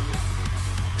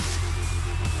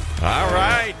All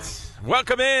right.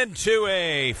 Welcome into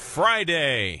a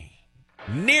Friday,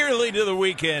 nearly to the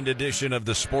weekend edition of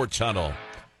the Sports Huddle.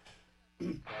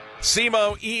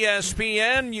 SEMO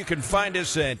ESPN. You can find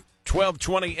us at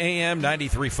 1220 AM,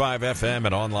 93.5 FM,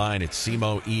 and online at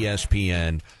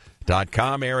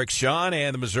SEMOESPN.com. Eric Shawn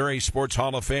and the Missouri Sports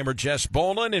Hall of Famer Jess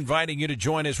Boland inviting you to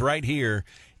join us right here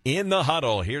in the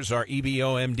Huddle. Here's our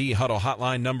EBOMD Huddle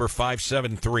hotline number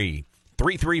 573-334-1220.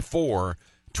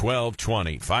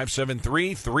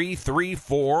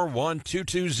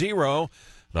 573-334-1220.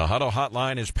 The Huddle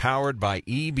hotline is powered by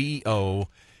EBOMD.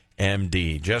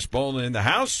 Jess Boland in the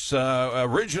house.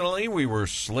 Originally, we were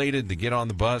slated to get on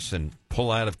the bus and pull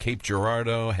out of Cape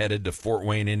Girardeau, headed to Fort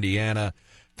Wayne, Indiana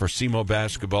for SEMO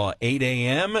basketball at 8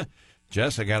 a.m.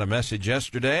 Jess, I got a message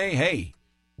yesterday. Hey,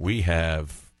 we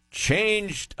have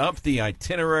changed up the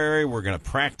itinerary. We're going to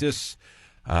practice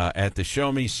at the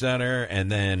Show Me Center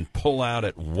and then pull out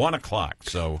at 1 o'clock.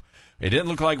 So it didn't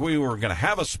look like we were going to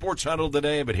have a sports huddle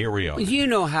today, but here we are. You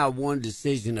know how one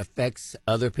decision affects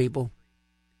other people?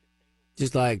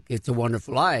 Just like It's a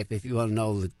Wonderful Life. If you want to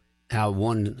know how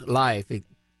one life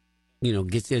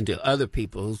gets into other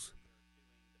people's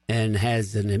and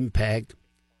has an impact.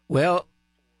 Well,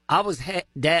 I was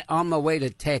on my way to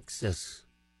Texas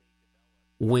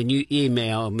when you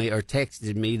emailed me or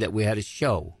texted me that we had a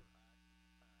show.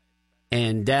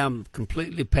 And down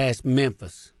completely past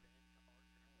Memphis.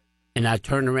 And I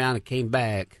turned around and came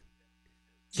back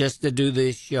just to do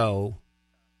this show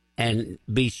and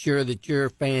be sure that your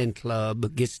fan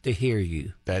club gets to hear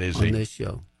you. That is on this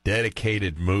show.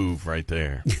 Dedicated move right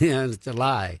there. Yeah, it's a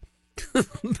lie.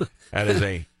 That is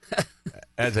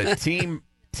a team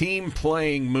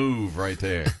playing move right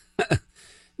there.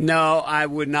 No, I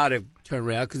would not have turned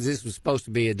around because this was supposed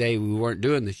to be a day we weren't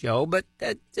doing the show, but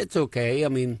it's okay. I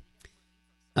mean,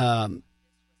 our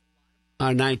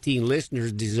 19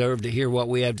 listeners deserve to hear what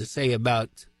we have to say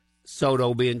about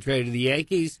Soto being traded to the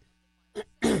Yankees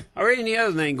or any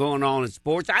other thing going on in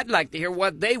sports. I'd like to hear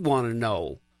what they want to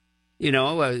know.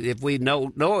 If we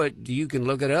know it, you can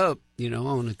look it up,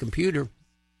 on the computer.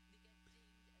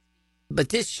 But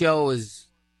this show is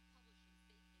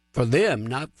for them,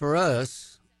 not for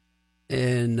us.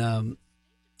 And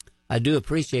I do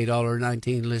appreciate all our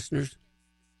 19 listeners.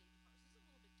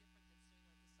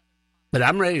 But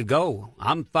I'm ready to go.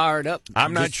 I'm fired up.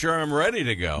 I'm not sure I'm ready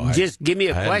to go. Just give me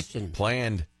a question.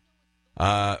 Planned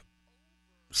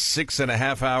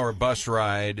 6.5-hour bus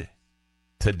ride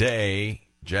today,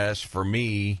 Jess. For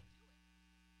me,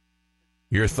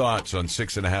 your thoughts on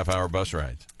 6.5-hour bus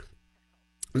rides?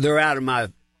 They're out of my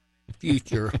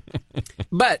future.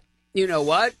 But you know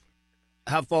what?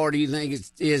 How far do you think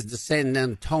it is to San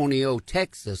Antonio,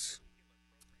 Texas?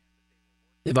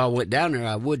 If I went down there,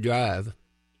 I would drive.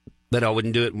 But I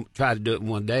wouldn't try to do it in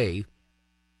one day.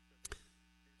 I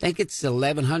think it's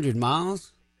 1,100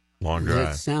 miles. Long drive. Does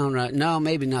that sound right? No,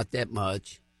 maybe not that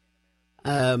much.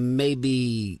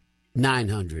 Maybe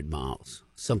 900 miles,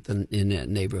 something in that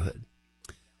neighborhood.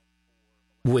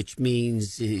 Which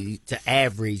means to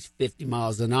average 50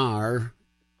 miles an hour,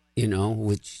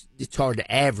 which it's hard to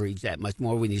average that much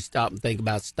more when you stop and think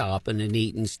about stopping and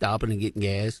eating, stopping and getting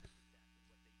gas.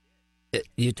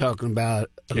 You're talking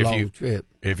about a long trip.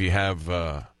 If you have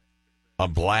a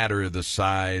bladder the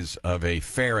size of a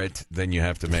ferret, then you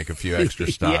have to make a few extra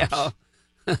stops.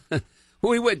 Yeah.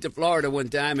 We went to Florida one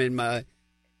time, and my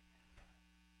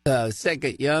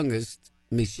second youngest,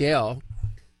 Michelle,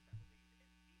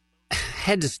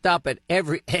 had to stop at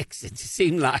every exit, it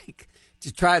seemed like,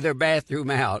 to try their bathroom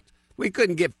out. We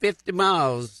couldn't get 50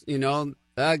 miles,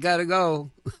 I got to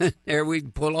go. There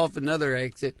we'd pull off another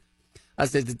exit. I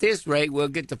said, at this rate, we'll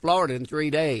get to Florida in 3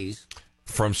 days.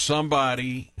 From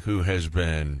somebody who has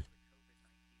been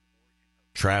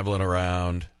traveling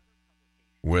around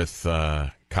with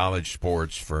college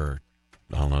sports for,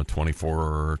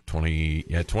 24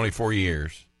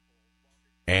 years.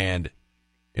 And,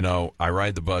 I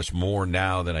ride the bus more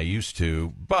now than I used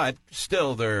to, but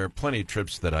still there are plenty of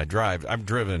trips that I drive. I've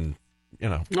driven,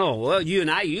 Oh, well, you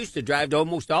and I used to drive to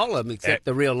almost all of them except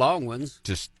the real long ones.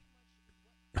 Just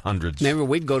hundreds. Remember,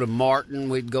 we'd go to Martin,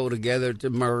 we'd go together to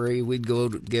Murray, we'd go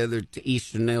together to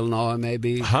Eastern Illinois,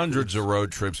 maybe. Hundreds of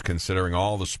road trips considering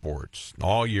all the sports,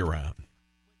 all year round.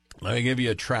 Let me give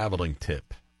you a traveling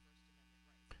tip.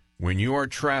 When you are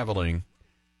traveling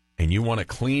and you want a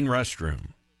clean restroom,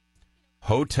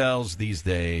 hotels these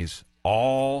days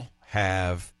all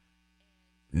have,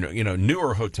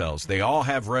 newer hotels, they all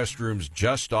have restrooms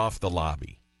just off the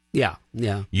lobby. Yeah.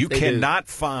 You cannot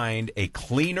find a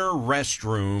cleaner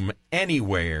restroom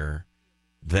anywhere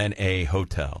than a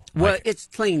hotel. Well, it's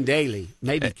cleaned daily,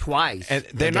 maybe twice. And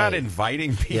they're not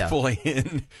inviting people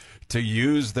in to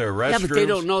use their restrooms. Yeah, but they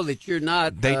don't know that you're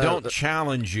not. They don't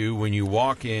challenge you when you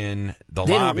walk in the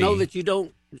lobby. They don't know that you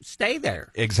don't stay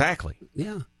there. Exactly.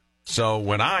 Yeah. So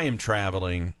when I am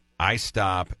traveling, I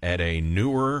stop at a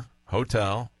newer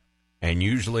hotel, and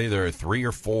usually there are 3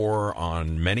 or 4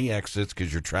 on many exits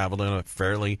because you're traveling a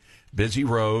fairly busy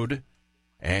road.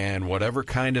 And whatever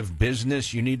kind of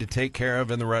business you need to take care of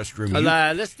in the restroom,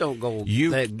 let's don't go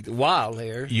wild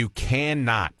here. You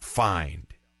cannot find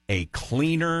a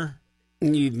cleaner,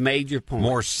 you've made your point,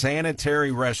 more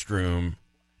sanitary restroom.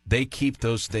 They keep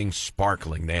those things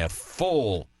sparkling. They have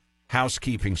full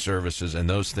housekeeping services, and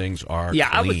those things are clean.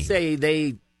 I would say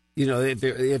they,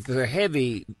 if they're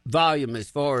heavy volume as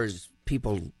far as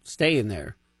people staying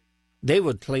there, they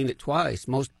would clean it twice.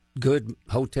 Most good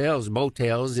hotels,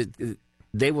 motels,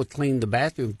 they will clean the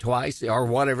bathroom twice or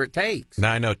whatever it takes.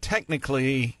 Now, I know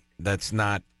technically that's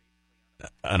not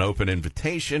an open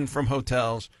invitation from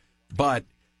hotels, but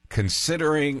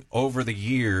considering over the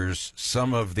years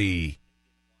some of the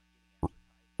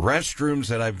restrooms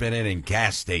that I've been in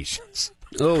gas stations.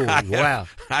 Oh, wow.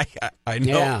 I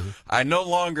know. Yeah. I no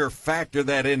longer factor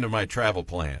that into my travel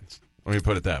plans. Let me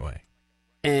put it that way.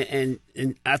 And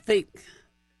I think,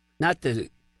 not to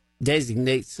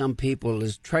designate some people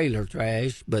as trailer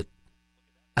trash, but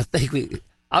I think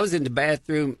I was in the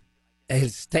bathroom at a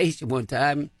station one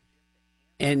time,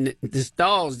 and the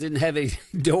stalls didn't have any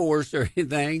doors or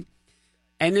anything,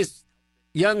 and this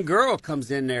young girl comes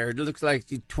in there. It looks like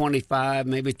she's 25,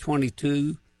 maybe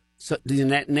 22, so, in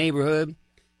that neighborhood.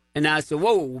 And I said,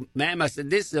 "Whoa, ma'am," I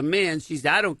said, "this is a men's." She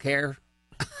said, "I don't care."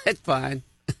 That's fine.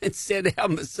 And sat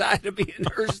down beside me in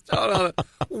her stall.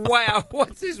 Wow,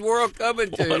 what's this world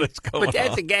coming to? What is going but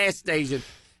that's on? A gas station.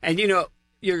 And,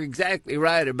 you're exactly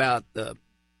right about the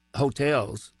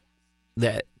hotels,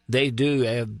 that they do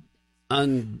have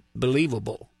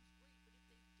unbelievable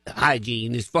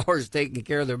hygiene as far as taking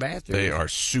care of their bathrooms. They are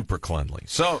super cleanly.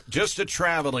 So, just a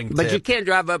traveling tip. But you can't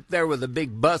drive up there with a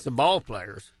big bus of ball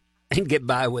players and get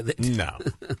by with it. No,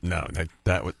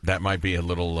 that might be a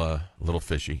little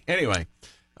fishy. Anyway,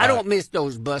 I don't miss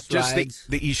those bus rides. Just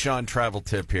the Eshawn travel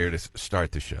tip here to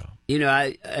start the show.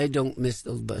 I don't miss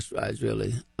those bus rides,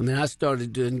 really. I mean, I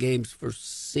started doing games for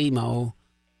SEMO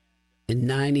in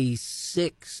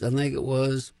 96, I think it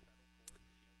was.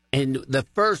 And the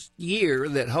first year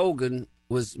that Hogan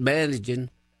was managing,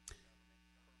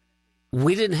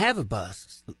 we didn't have a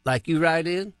bus like you ride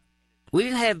in.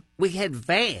 We had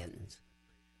vans,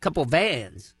 a couple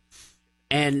vans.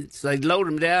 And so they'd load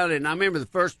them down. And I remember the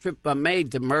first trip I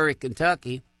made to Murray,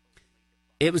 Kentucky,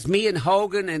 it was me and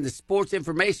Hogan and the sports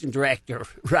information director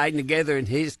riding together in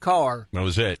his car. That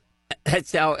was it.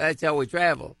 That's how we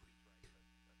travel.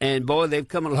 And, boy, they've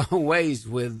come a long ways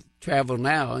with travel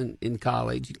now in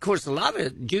college. Of course, a lot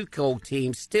of JUCO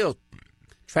teams still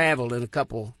travel in a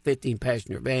couple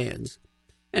 15-passenger vans.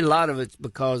 And a lot of it's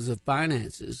because of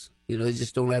finances. They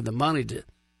just don't have the money to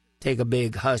take a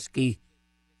big Husky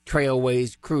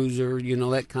Trailways cruiser,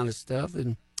 that kind of stuff.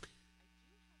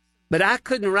 But I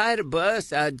couldn't ride a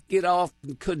bus. I'd get off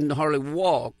and couldn't hardly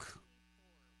walk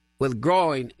with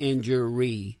groin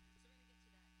injury.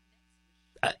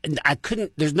 I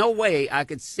couldn't. There's no way I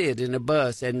could sit in a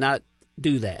bus and not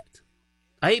do that.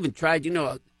 I even tried,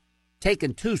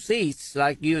 taking 2 seats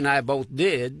like you and I both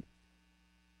did,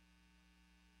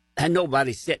 and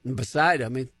nobody sitting beside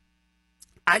me.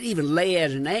 I'd even lay at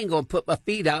an angle and put my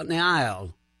feet out in the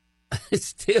aisle.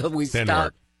 Still, we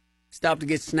stopped to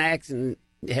get snacks and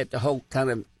had to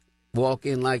kind of walk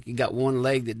in like you got one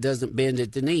leg that doesn't bend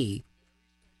at the knee.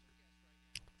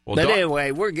 Well, but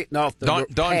anyway, we're getting off the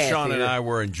path Sean, here. and I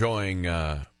were enjoying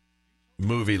a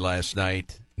movie last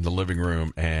night in the living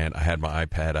room, and I had my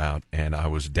iPad out, and I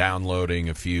was downloading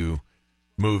a few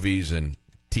movies and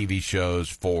TV shows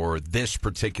for this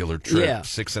particular trip. Yeah.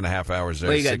 6.5 hours there,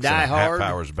 Well, you got 6.5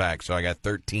 hours back, so I got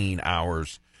 13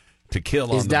 hours to kill on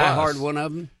the bus. Is Die Hard one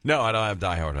of them? No, I don't have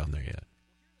Die Hard on there yet.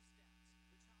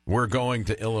 We're going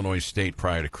to Illinois State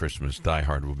prior to Christmas. Die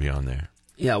Hard will be on there.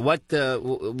 Yeah, what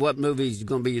movie is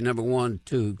going to be your number 1,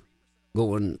 2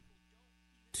 going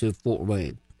to Fort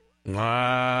Wayne?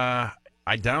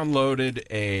 I downloaded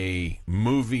a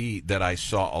movie that I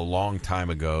saw a long time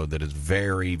ago that is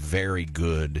very, very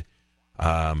good.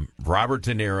 Robert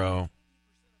De Niro,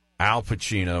 Al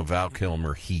Pacino, Val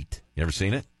Kilmer, Heat. You ever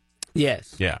seen it?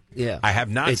 Yes. Yeah. Yeah. I have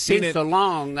not seen it so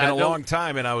long, in a long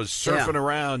time, and I was surfing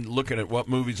around looking at what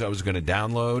movies I was going to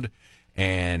download,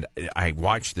 and I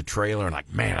watched the trailer and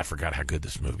man, I forgot how good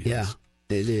this movie is. Yeah,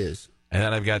 it is. And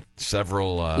then I've got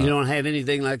several. You don't have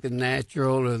anything like The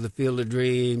Natural or The Field of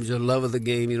Dreams or Love of the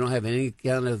Game. You don't have any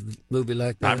kind of movie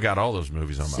like that. I've got all those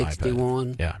movies on my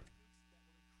 61. iPad. Yeah.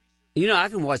 You know, I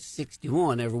can watch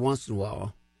 61 every once in a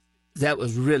while. That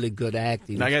was really good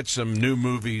acting. And I got some new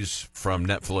movies from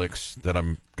Netflix that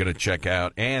I'm going to check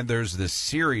out. And there's this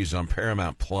series on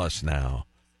Paramount Plus now.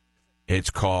 It's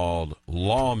called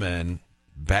Lawmen,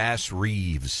 Bass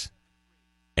Reeves.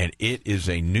 And it is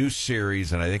a new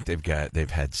series, and I think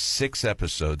they've had 6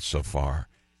 episodes so far.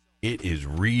 It is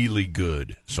really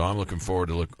good. So I'm looking forward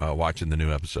to watching the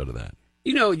new episode of that.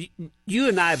 You know, you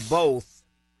and I both,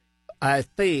 I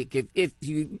think, if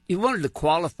you wanted to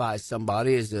qualify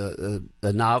somebody as a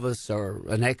novice or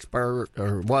an expert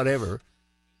or whatever,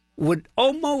 would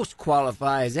almost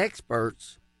qualify as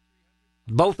experts,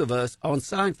 both of us, on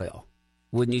Seinfeld.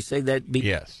 Wouldn't you say that'd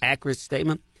be an accurate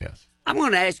statement? Yes. I'm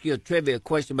going to ask you a trivia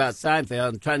question about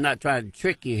Seinfeld and not trying to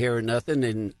trick you here or nothing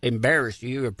and embarrass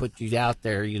you or put you out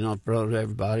there, you know, in front of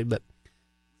everybody. But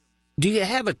do you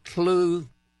have a clue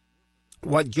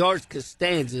what George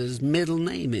Costanza's middle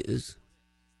name is?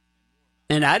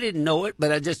 And I didn't know it,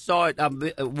 but I just saw it. I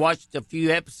watched a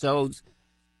few episodes,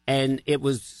 and it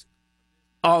was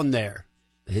on there,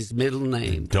 his middle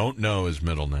name. Don't know his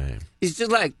middle name. It's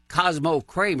just like Cosmo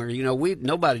Kramer. You know,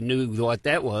 nobody knew what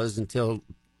that was until...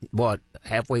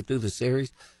 halfway through the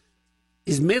series?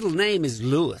 His middle name is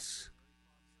Lewis.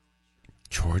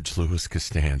 George Louis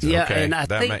Costanza. Yeah, okay. and I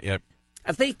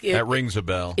think that rings a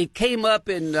bell. It came up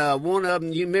in one of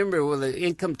them. You remember with the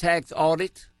income tax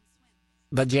audit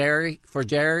by Jerry,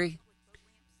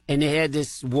 and they had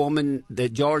this woman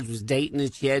that George was dating,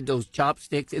 and she had those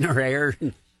chopsticks in her hair.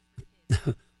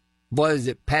 What is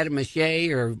it,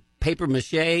 papier-mâché or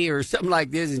paper-mâché or something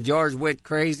like this? And George went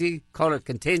crazy, called her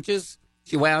contentious.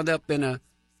 She wound up in a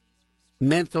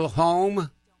mental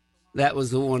home. That was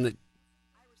the one that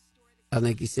I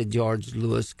think he said George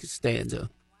Louis Costanza.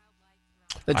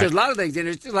 But there's a lot of things in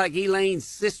there. It's just like Elaine's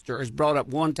sister is brought up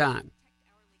one time.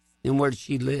 And where did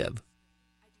she live?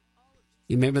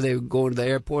 You remember they were going to the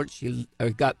airport? She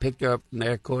got picked her up from the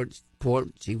airport.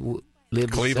 She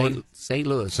lived Cleveland? in St.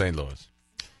 Louis. St. Louis.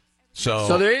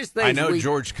 So there is things I know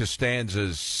George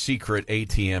Costanza's secret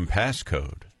ATM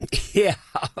passcode. Yeah.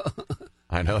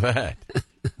 I know that.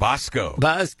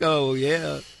 Bosco,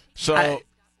 yeah. So,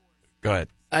 go ahead.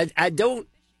 I don't.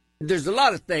 There's a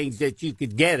lot of things that you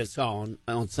could get us on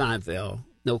Seinfeld,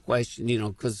 no question. You know,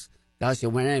 because gosh, I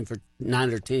went in for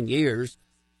 9 or 10 years.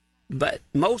 But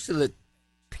most of the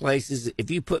places, if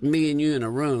you put me and you in a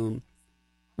room,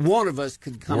 one of us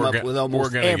could come up with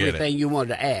almost everything you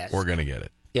wanted to ask. We're going to get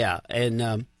it. Yeah,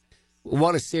 and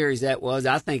what a series that was.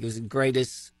 I think it was the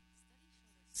greatest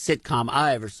sitcom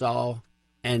I ever saw.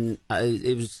 And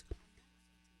it was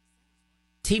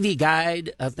TV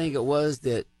Guide, I think it was,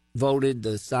 that voted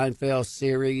the Seinfeld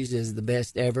series as the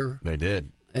best ever. They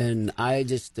did. And I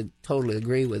just totally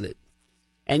agree with it.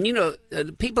 And, you know,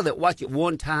 the people that watch it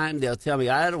one time, they'll tell me,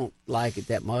 I don't like it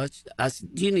that much. I said,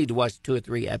 you need to watch 2 or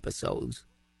 3 episodes.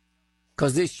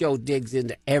 Because this show digs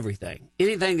into everything.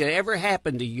 Anything that ever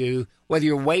happened to you, whether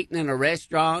you're waiting in a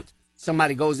restaurant,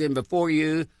 somebody goes in before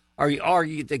you, or you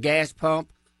argue at the gas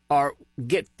pump, or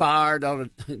get fired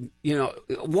on a, you know,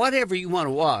 whatever you want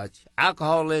to watch.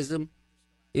 Alcoholism,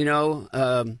 you know,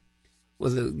 well,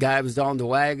 the guy was on the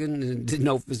wagon and didn't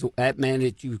know if it was that man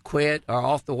that you quit, or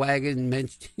off the wagon and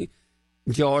mentioned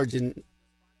George and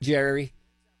Jerry.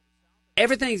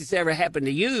 Everything that's ever happened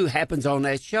to you happens on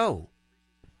that show.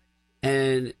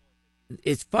 And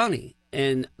it's funny.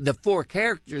 And the 4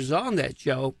 characters on that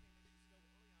show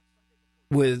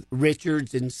with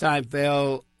Richards and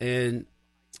Seinfeld and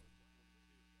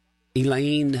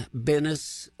Elaine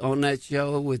Bennis on that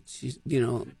show, which,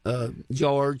 you know,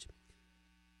 George.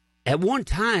 At one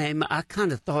time, I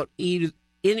kind of thought any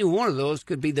one of those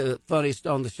could be the funniest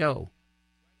on the show.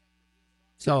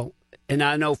 So, and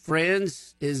I know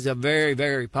Friends is a very,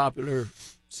 very popular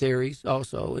series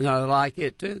also, and I like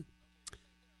it too.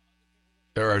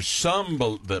 There are some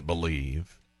that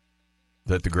believe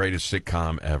that the greatest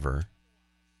sitcom ever,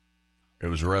 it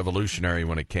was revolutionary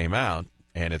when it came out,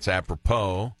 and it's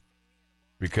apropos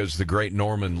because the great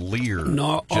Norman Lear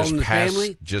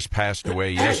just passed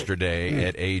away yesterday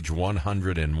at age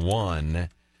 101,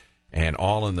 and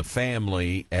All in the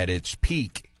Family at its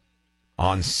peak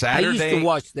on Saturday. I used to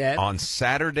watch that. On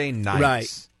Saturday nights.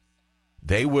 Right.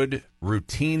 They would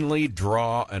routinely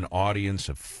draw an audience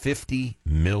of 50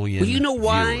 million. Well, you know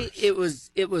why? viewers.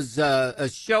 It was a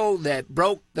show that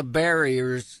broke the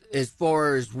barriers as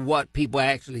far as what people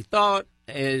actually thought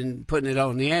and putting it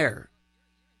on the air.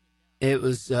 It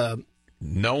was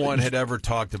No one had ever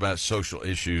talked about social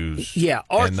issues. Yeah,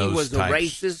 and Archie those was types. a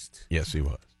racist. Yes, he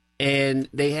was. And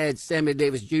they had Sammy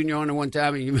Davis Jr. on there one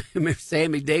time, and you remember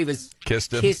Sammy Davis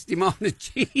Kissed him on the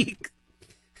cheek.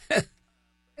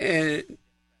 And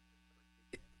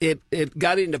it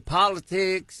got into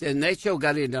politics, and that show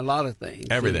got into a lot of things.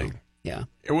 Everything. You know? Yeah.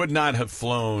 It would not have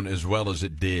flown as well as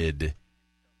it did.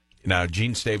 Now,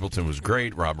 Gene Stapleton was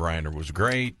great. Rob Reiner was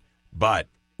great. But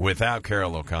without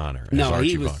Carroll O'Connor as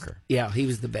Archie Bunker. Yeah, he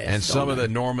was the best. And some of the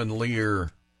Norman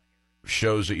Lear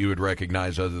shows that you would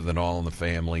recognize other than All in the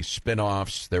Family,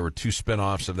 spin-offs. There were 2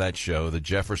 spin-offs of that show, The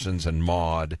Jeffersons and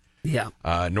Maude. Yeah.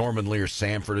 Norman Lear,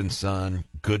 Sanford and Son,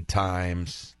 Good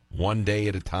Times, One Day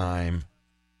at a Time.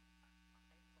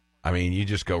 I mean, you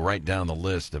just go right down the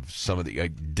list of some of the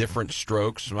Different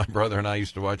Strokes. My brother and I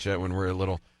used to watch that when we were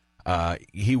little.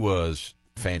 He was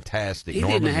fantastic. He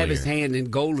Norman didn't have Lear. his hand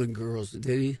in Golden Girls,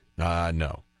 did he?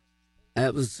 No.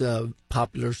 That was a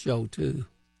popular show, too.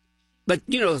 But,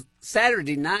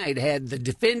 Saturday night had the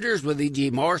Defenders with E.G.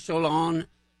 Marshall on,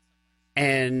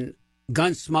 and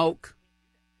Gunsmoke,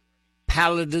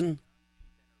 Paladin,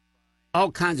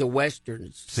 all kinds of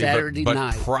Westerns. Saturday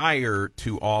night. But prior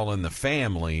to All in the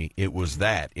Family, it was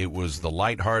that. It was the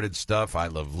lighthearted stuff, I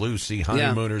Love Lucy,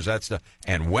 Honeymooners, that stuff,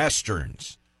 and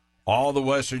Westerns. All the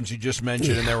Westerns you just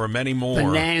mentioned, and there were many more.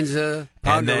 Bonanza,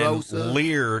 Ponderosa. And then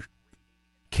Lear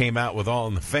came out with All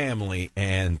in the Family,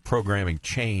 and programming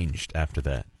changed after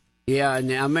that. Yeah,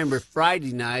 and I remember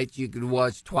Friday night you could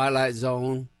watch Twilight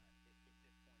Zone,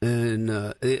 and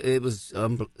it was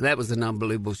that was an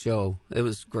unbelievable show. It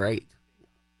was great.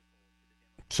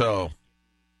 So,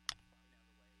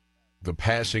 the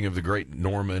passing of the great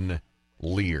Norman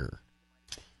Lear.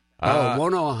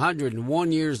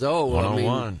 101 years old.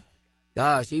 101. I mean,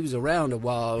 gosh, he was around a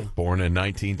while. Born in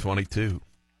 1922.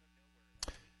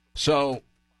 So,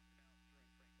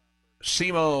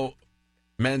 SEMO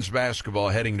men's basketball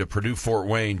heading to Purdue-Fort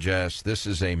Wayne, Jess. This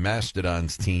is a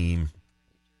Mastodons team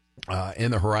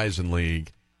in the Horizon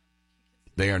League.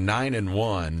 They are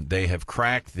 9-1. They have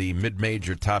cracked the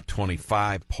mid-major top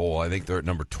 25 poll. I think they're at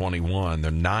number 21.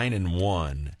 They're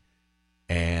 9-1,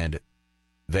 and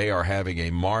they are having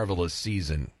a marvelous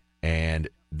season, and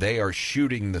they are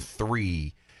shooting the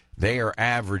three. They are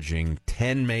averaging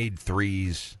 10 made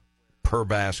threes per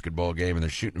basketball game, and they're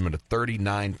shooting them at a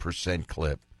 39%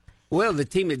 clip. Well, the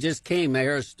team that just came,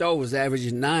 Harris Stowe, was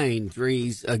averaging 9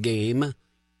 threes a game,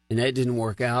 and that didn't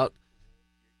work out.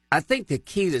 I think the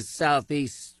key to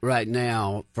Southeast right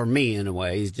now, for me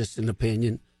anyway, is just an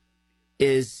opinion,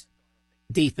 is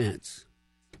defense.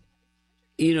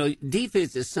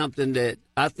 Defense is something that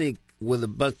I think with a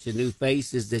bunch of new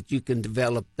faces that you can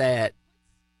develop that.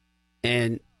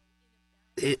 And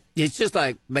it's just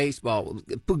like baseball.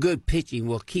 Good pitching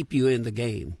will keep you in the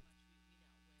game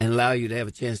and allow you to have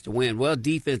a chance to win. Well,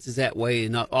 defense is that way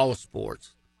in all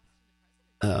sports.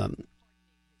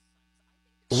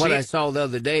 What I saw the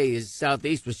other day is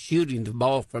Southeast was shooting the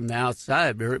ball from the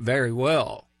outside very, very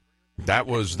well. That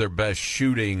was their best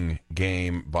shooting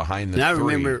game behind the three. I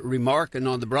remember remarking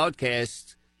on the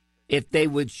broadcast, if they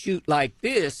would shoot like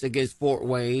this against Fort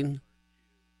Wayne,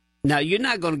 now you're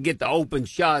not going to get the open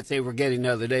shots they were getting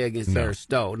the other day against Harris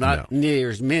Stowe. Not near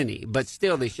as many, but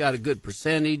still they shot a good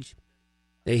percentage.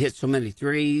 They hit so many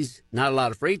threes, not a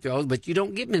lot of free throws, but you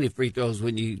don't get many free throws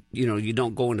when you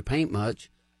don't go in the paint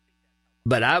much.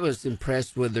 But I was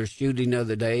impressed with their shooting the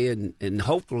other day, and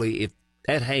hopefully if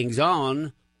that hangs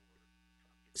on,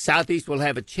 Southeast will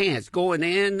have a chance. Going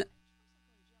in,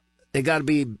 they got to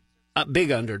be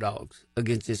big underdogs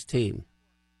against this team.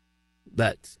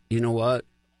 But you know what?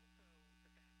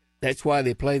 That's why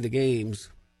they play the games.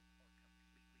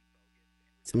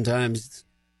 Sometimes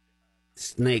the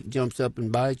snake jumps up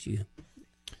and bites you.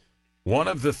 One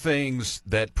of the things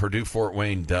that Purdue-Fort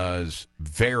Wayne does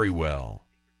very well,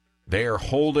 they are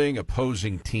holding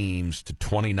opposing teams to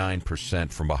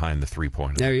 29% from behind the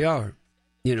three-pointer. There you are.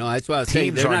 That's why I was saying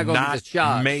teams they're are not going to get the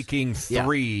shots. making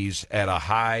threes at a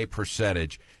high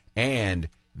percentage, and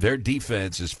their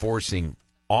defense is forcing,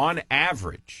 on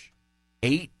average,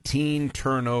 18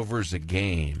 turnovers a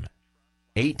game.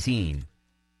 18.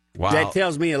 Wow. That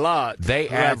tells me a lot. They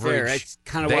right average. there. That's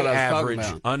kind of what I was talking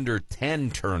about. Under 10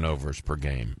 turnovers per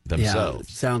game themselves.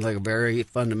 Yeah, sounds like a very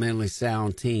fundamentally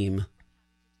sound team.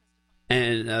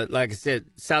 And like I said,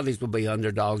 Southeast will be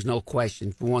underdogs, no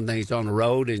question. For one thing, it's on the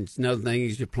road, and another thing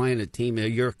is you're playing a team of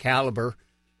your caliber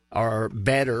or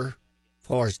better as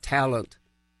far as talent.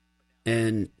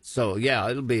 And so, yeah,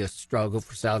 it'll be a struggle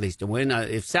for Southeast to win.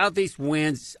 If Southeast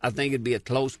wins, I think it'd be a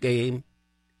close game,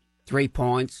 3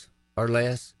 points or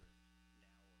less.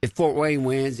 If Fort Wayne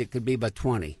wins, it could be by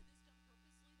 20.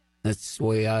 That's the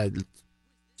way I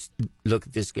look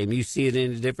at this game. You see it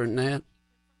any different than that?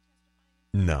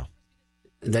 No.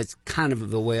 That's kind of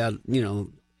the way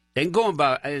and going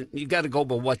by, you got to go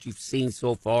by what you've seen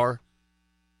so far.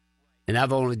 And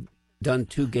I've only done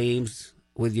 2 games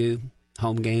with you,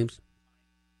 home games.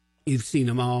 You've seen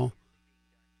them all.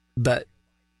 But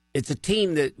it's a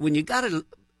team that when you got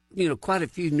quite a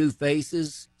few new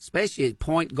faces, especially at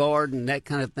point guard and that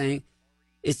kind of thing,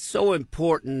 it's so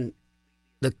important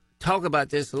to talk about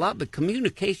this a lot, but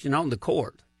communication on the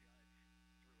court.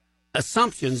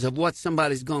 Assumptions of what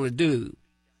somebody's going to do.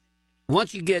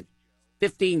 Once you get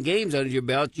 15 games under your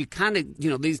belt, you kind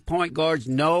of, these point guards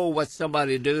know what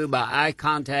somebody to do by eye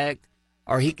contact,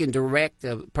 or he can direct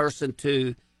a person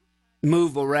to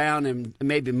move around and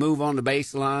maybe move on the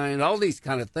baseline. All these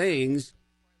kind of things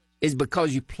is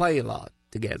because you play a lot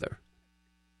together.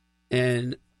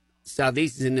 And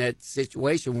Southeast is in that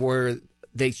situation where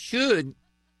they should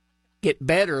get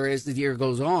better as the year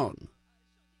goes on.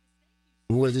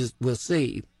 We'll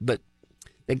see. But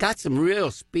they got some real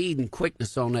speed and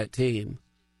quickness on that team.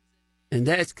 And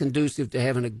that's conducive to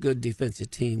having a good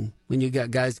defensive team. When you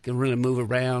got guys that can really move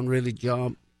around, really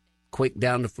jump, quick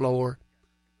down the floor.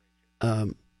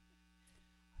 But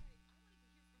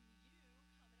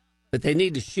they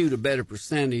need to shoot a better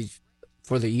percentage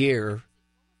for the year.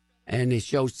 And they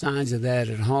showed signs of that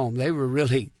at home. They were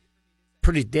really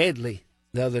pretty deadly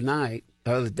the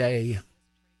other day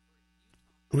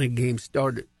when the game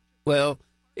started. Well,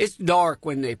 it's dark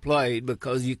when they played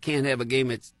because you can't have a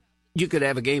game you could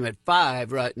have a game at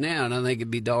 5 right now, and I think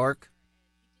it'd be dark.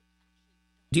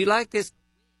 Do you like this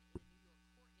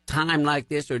time like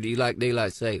this, or do you like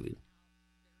daylight saving?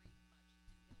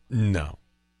 No.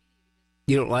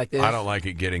 You don't like this? I don't like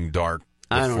it getting dark.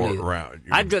 I don't either.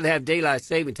 I'd rather have daylight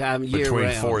saving time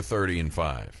year-round. Between 4:30 and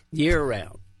 5.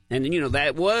 Year-round. And,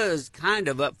 that was kind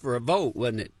of up for a vote,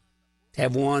 wasn't it? To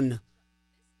have one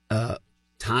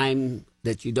time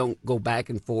that you don't go back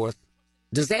and forth.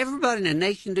 Does everybody in the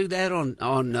nation do that on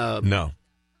No.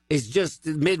 It's just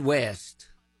the Midwest.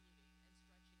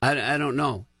 I don't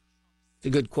know. It's a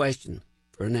good question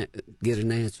get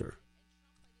an answer.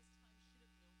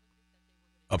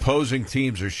 Opposing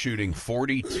teams are shooting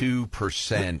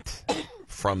 42%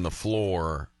 from the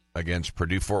floor against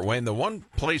Purdue Fort Wayne. The one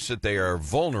place that they are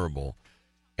vulnerable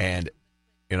and,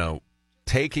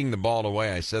 taking the ball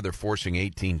away, I said they're forcing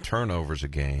 18 turnovers a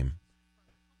game.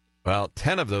 Well,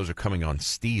 10 of those are coming on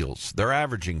steals. They're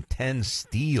averaging 10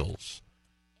 steals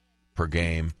per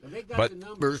game. Well, they got the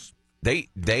numbers. They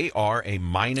are a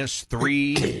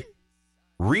 -3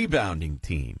 rebounding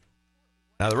team.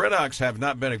 Now, the Redhawks have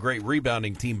not been a great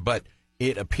rebounding team, but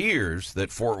it appears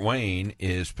that Fort Wayne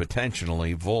is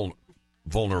potentially vulnerable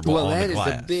on the glass. Well, that is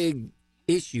a big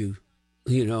issue,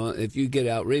 if you get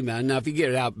out rebound. Now, if you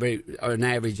get out an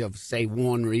average of, say,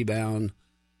 1 rebound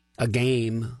a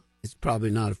game, it's probably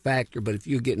not a factor. But if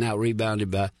you're getting out rebounded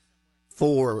by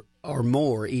 4 or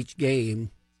more each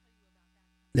game,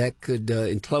 that could,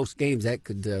 in close games, that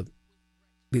could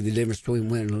be the difference between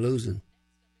winning and losing.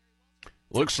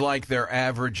 Looks like they're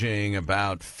averaging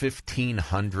about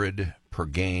 1,500 per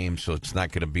game, so it's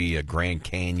not going to be a Grand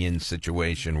Canyon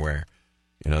situation where,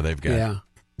 they've got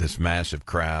this massive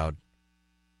crowd.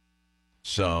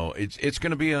 So it's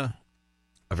going to be a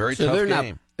very tough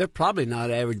game. They're probably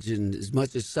not averaging as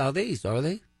much as Southeast, are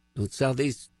they?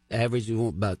 Southeast average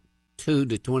about 2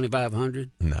 to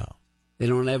 2,500? No. They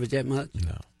don't average that much?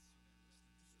 No.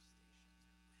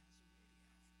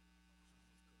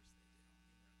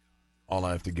 I'll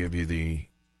have to give you the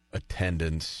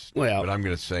attendance, but I'm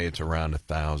going to say it's around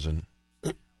 1,000.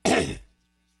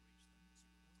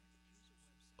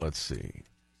 Let's see.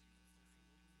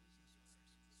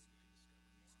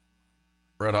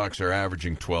 Redhawks are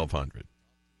averaging 1,200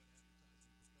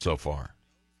 so far.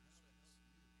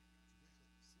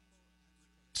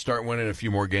 Start winning a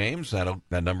few more games,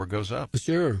 that number goes up.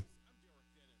 Sure.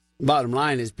 Bottom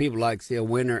line is people like to see a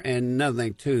winner, and another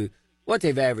thing, too, what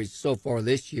they've averaged so far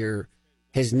this year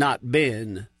has not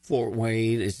been Fort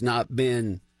Wayne. It's not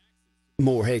been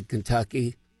Moorhead,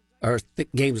 Kentucky, or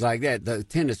games like that. The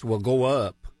attendance will go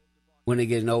up when they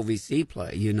get an OVC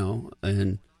play,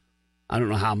 and I don't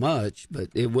know how much, but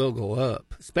it will go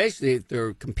up, especially if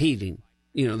they're competing.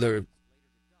 They're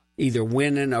either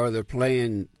winning or they're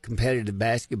playing competitive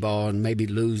basketball and maybe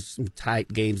lose some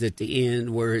tight games at the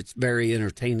end where it's very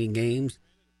entertaining games.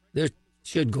 They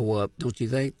should go up, don't you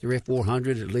think? 300 or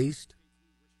 400 at least.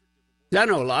 I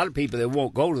know a lot of people that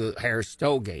won't go to the Harris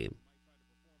Stowe game.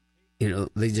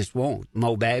 They just won't.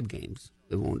 Mobab games,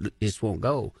 they just won't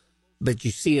go. But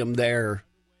you see them there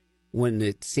when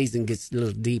the season gets a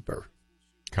little deeper.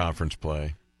 Conference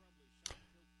play.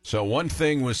 So one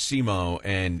thing was SEMO,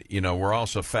 and, we're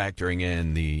also factoring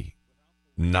in the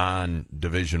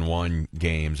non-Division I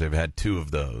games. They've had 2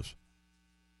 of those.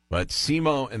 But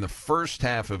SEMO in the first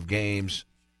half of games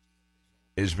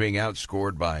is being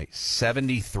outscored by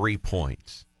 73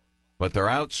 points. But they're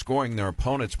outscoring their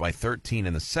opponents by 13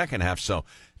 in the second half, so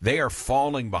they are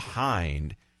falling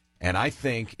behind. And I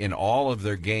think in all of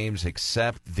their games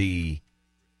except the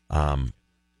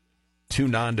 2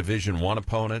 non-Division I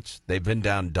opponents, they've been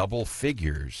down double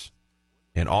figures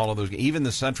in all of those. Even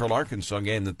the Central Arkansas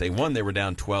game that they won, they were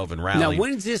down 12 and rallied. Now,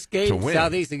 when's this game,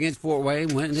 Southeast against Fort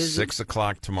Wayne? When is 6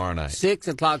 o'clock tomorrow night. 6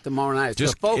 o'clock tomorrow night.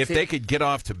 Just so folks, if they could get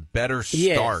off to better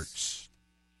starts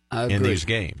in these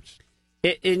games.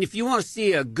 And if you want to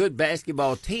see a good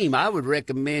basketball team, I would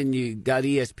recommend you got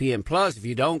ESPN Plus. If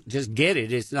you don't, just get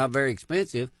it. It's not very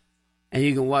expensive. And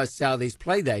you can watch Southeast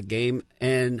play that game.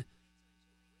 And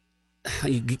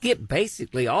you get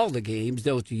basically all the games,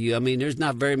 don't you? I mean, there's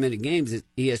not very many games that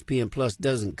ESPN Plus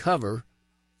doesn't cover.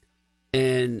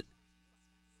 And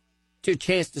it's your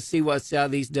chance to see what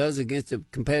Southeast does against a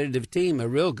competitive team, a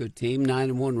real good team,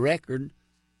 9-1 record.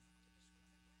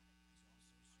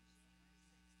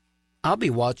 I'll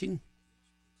be watching.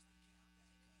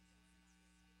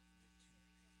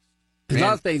 There's a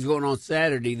lot of things going on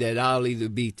Saturday that I'll either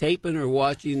be taping or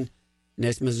watching, and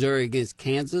that's Missouri against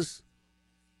Kansas,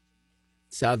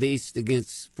 Southeast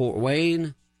against Fort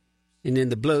Wayne, and then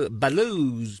the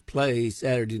Blues play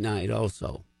Saturday night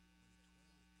also.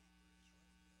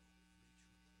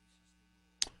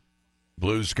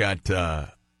 Blues got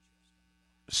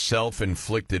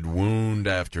self-inflicted wound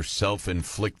after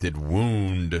self-inflicted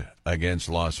wound against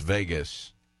Las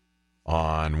Vegas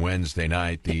on Wednesday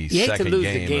night. The you second hate to lose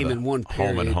game, the game in one period.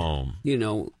 home and home.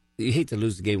 You hate to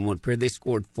lose the game in one period. They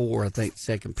scored 4, I think,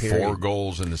 second period. 4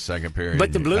 goals in the second period.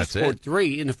 But the Blues scored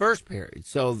 3 in the first period.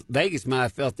 So Vegas might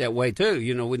have felt that way, too.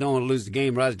 We don't want to lose the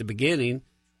game right at the beginning.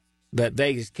 But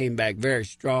Vegas came back very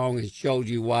strong and showed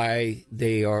you why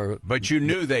they are. But you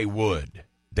knew they would.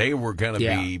 They were going to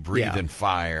be breathing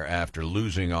fire after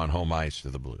losing on home ice to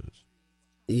the Blues.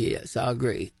 Yes, I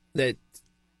agree. And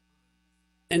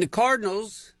the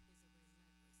Cardinals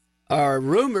are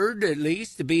rumored, at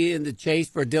least, to be in the chase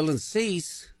for Dylan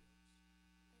Cease.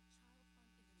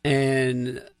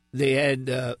 And they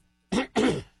had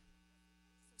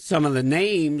some of the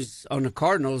names on the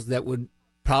Cardinals that would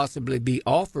possibly be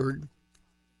offered,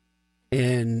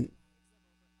 and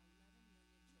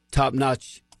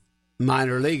top-notch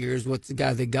minor leaguers. What's the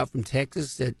guy they got from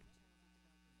Texas that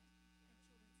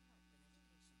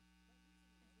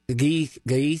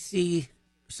Gaisi,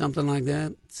 something like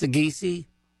that? Sagisi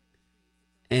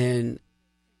and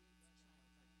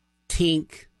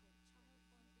Tink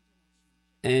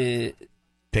and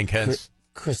Hens.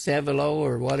 Crisevolo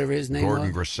or whatever his name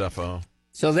Gordon was. Graceffo.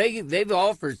 So they've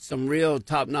offered some real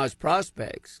top-notch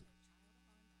prospects.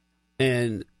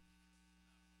 And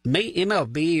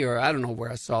MLB, or I don't know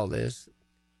where I saw this,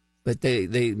 but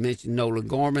they mentioned Nolan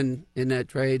Gorman in that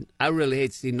trade. I really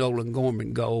hate to see Nolan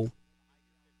Gorman go.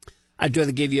 I'd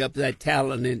rather give you up that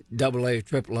talent in AA or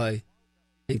AAA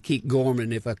and keep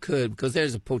Gorman if I could, because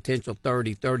there's a potential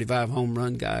 30, 35 home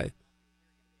run guy.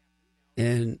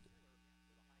 And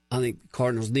I think the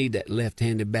Cardinals need that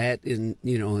left-handed bat in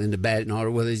the batting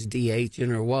order, whether it's DHing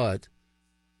or what.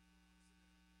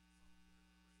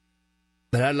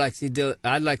 But I'd like to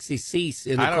see Cease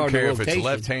in the Cardinal rotation. I don't care if it's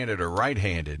left-handed or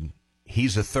right-handed.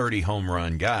 He's a 30 home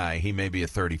run guy. He may be a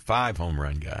 35 home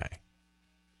run guy.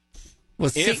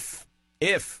 Well, if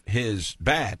his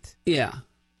bat, if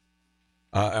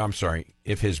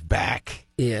his back,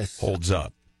 holds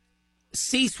up,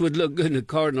 Cease would look good in a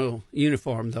Cardinal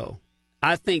uniform, though.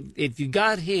 I think if you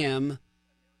got him,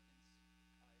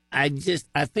 I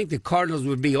think the Cardinals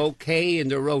would be okay in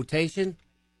their rotation.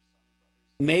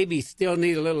 Maybe still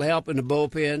need a little help in the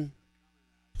bullpen.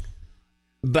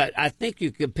 But I think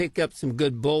you could pick up some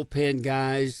good bullpen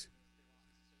guys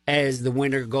as the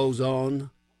winter goes on.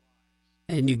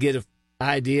 And you get an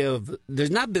idea of,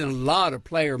 there's not been a lot of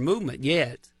player movement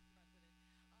yet.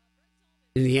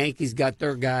 And the Yankees got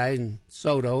their guy in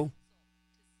Soto.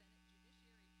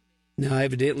 Now,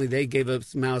 evidently, they gave up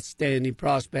some outstanding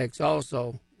prospects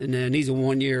also. And then he's a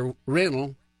one-year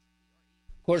rental.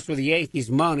 Of course, with the Yankees'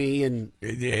 money, and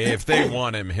if they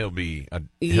want him, he'll be a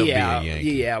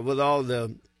Yankee. Yeah, with all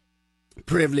the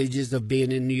privileges of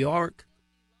being in New York,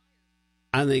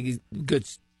 I think he's a good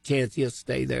chance he'll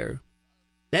stay there.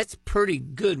 That's pretty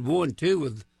good one, too,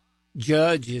 with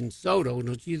Judge and Soto,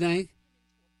 don't you think?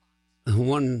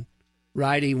 One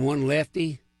righty, one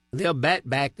lefty. They'll bat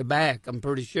back-to-back, I'm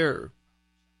pretty sure.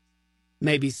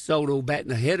 Maybe Soto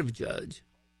batting ahead of Judge.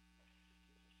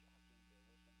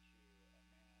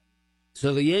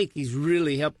 So the Yankees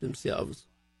really helped themselves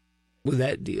with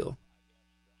that deal.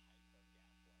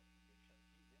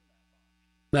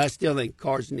 But I still think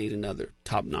Cards need another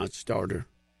top-notch starter.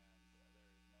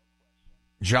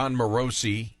 John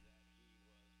Morosi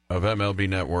of MLB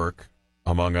Network,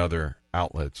 among other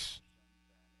outlets,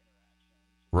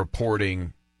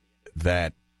 reporting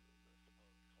that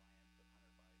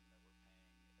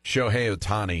Shohei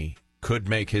Ohtani could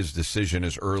make his decision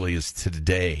as early as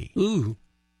today. Ooh.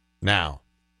 Now,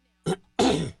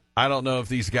 I don't know if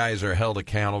these guys are held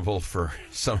accountable for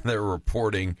some of their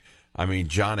reporting. I mean,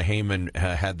 John Heyman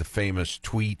had the famous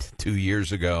tweet 2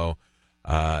 years ago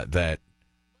that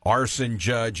arson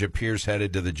judge appears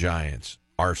headed to the Giants.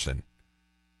 Arson.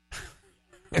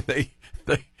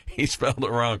 He spelled it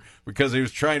wrong because he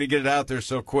was trying to get it out there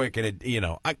so quick, and he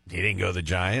didn't go to the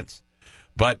Giants.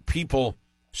 But people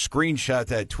screenshot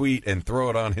that tweet and throw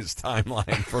it on his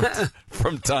timeline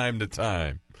from time to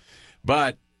time.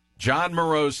 But John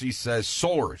Morosi says,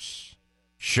 source,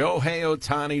 Shohei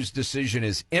Ohtani's decision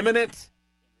is imminent,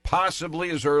 possibly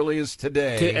as early as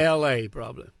today. To L.A.,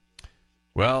 probably.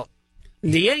 Well,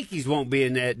 the Yankees won't be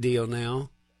in that deal now.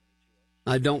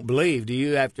 I don't believe. Do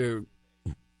you, after...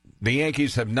 The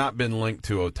Yankees have not been linked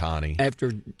to Ohtani.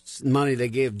 After money they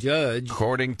gave Judge.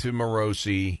 According to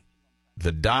Morosi,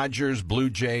 the Dodgers,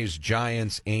 Blue Jays,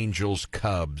 Giants, Angels,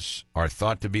 Cubs are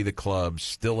thought to be the clubs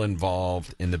still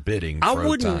involved in the bidding for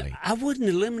Ohtani. I wouldn't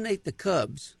eliminate the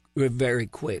Cubs very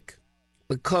quick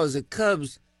because the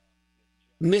Cubs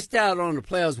missed out on the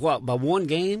playoffs, by one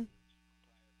game?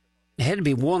 It had to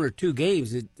be 1 or 2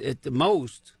 games at the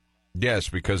most. Yes,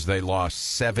 because they lost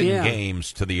 7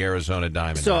 games to the Arizona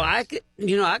Diamondbacks. So I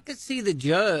could see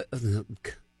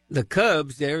the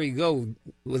Cubs. There you go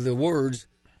with the words.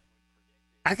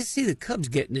 I could see the Cubs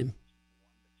getting him.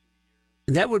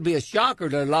 And that would be a shocker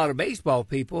to a lot of baseball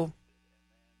people,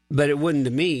 but it wouldn't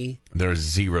to me. There's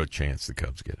zero chance the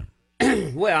Cubs get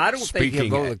him. Well, I don't think he'll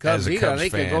go to the Cubs either. I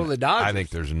think he'll go to the Dodgers. I think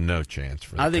there's no chance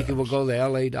for the Cubs. I think he will go to the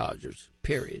L.A. Dodgers,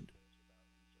 period.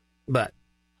 But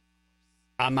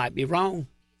I might be wrong.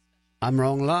 I'm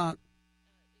wrong a lot.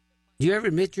 Do you ever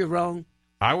admit you're wrong?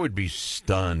 I would be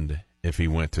stunned if he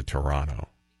went to Toronto.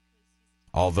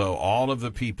 Although all of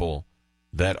the people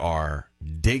that are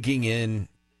digging in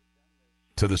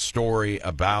to the story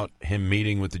about him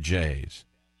meeting with the Jays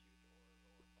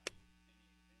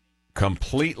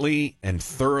completely and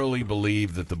thoroughly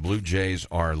believe that the Blue Jays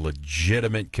are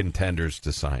legitimate contenders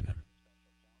to sign him.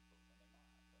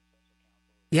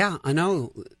 Yeah, I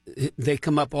know. They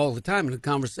come up all the time in the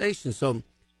conversation, so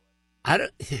I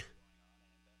don't...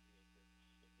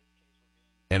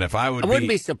 And if I wouldn't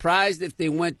be surprised if they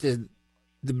went to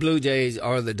the Blue Jays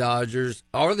or the Dodgers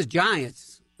or the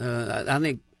Giants. I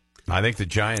think the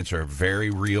Giants are a very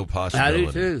real possibility. I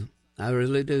do too. I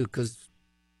really do, because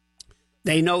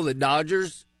they know the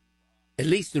Dodgers, at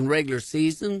least in regular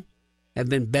season, have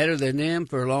been better than them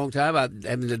for a long time.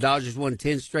 The Dodgers won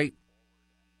 10 straight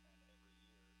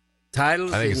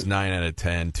titles. I think it's 9 out of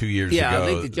 10. 2 years ago, I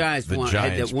think the Giants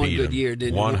had that one good year,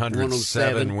 didn't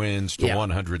 107 wins to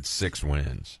 106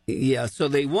 wins. Yeah, so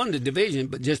they won the division,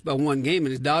 but just by one game,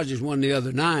 and the Dodgers won the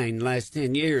other 9 last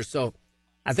 10 years. So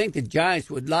I think the Giants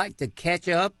would like to catch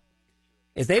up.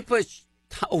 If they put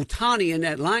Ohtani in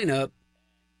that lineup,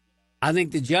 I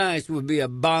think the Giants would be a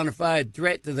bona fide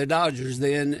threat to the Dodgers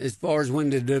then as far as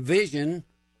winning the division.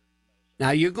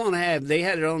 Now, you're going to have, they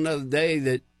had it on the other day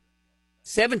that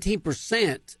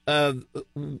 17% of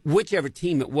whichever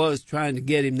team it was trying to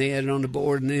get him, they had it on the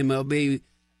board in the MLB,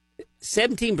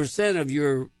 17% of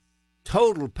your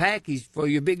total package for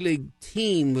your big league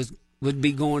team would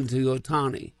be going to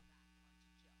Ohtani.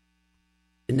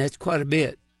 And that's quite a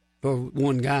bit for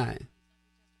one guy.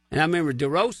 And I remember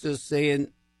DeRosa saying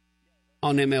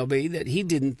on MLB that he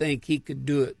didn't think he could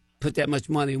do it, put that much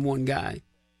money in one guy.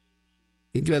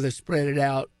 He'd rather spread it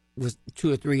out with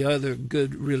 2 or 3 other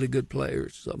really good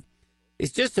players. So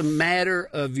it's just a matter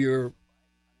of your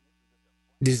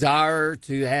desire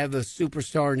to have a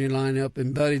superstar in your lineup.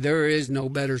 And, buddy, there is no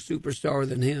better superstar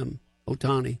than him,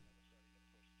 Ohtani.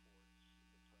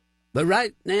 But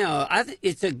right now, I think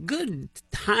it's a good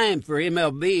time for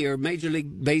MLB or Major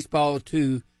League Baseball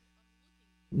to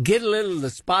get a little of the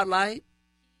spotlight.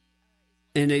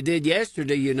 And they did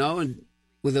yesterday, and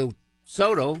with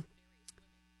Soto.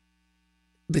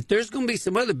 But there's going to be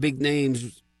some other big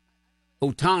names,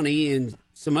 Ohtani and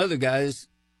some other guys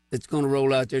that's going to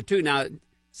roll out there too. Now,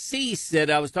 Cease said,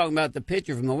 I was talking about the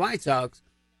pitcher from the White Sox,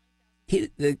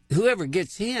 whoever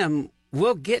gets him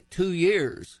will get 2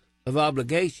 years of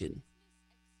obligation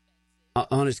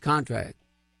on his contract.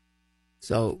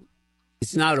 So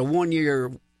it's not a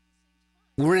 1-year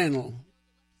rental.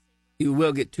 You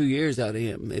will get 2 years out of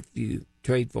him if you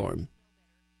trade for him.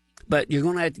 But you're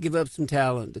going to have to give up some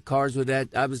talent. The Cards with that,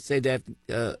 I would say that.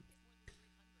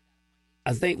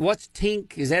 I think, what's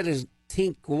Tink? Is that his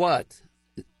Tink what?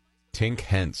 Tink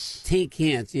Hence. Tink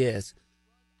Hence, yes.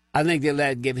 I think they'll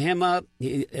have to give him up.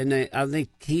 I think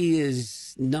he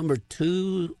is number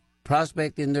 2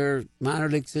 prospect in their minor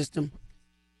league system.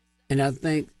 And I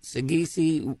think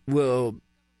Sagisi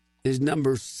is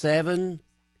number 7.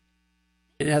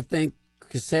 And I think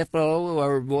Graceffo,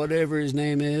 or whatever his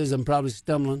name is, I'm probably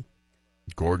stumbling.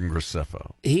 Gordon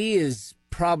Graceffo. He is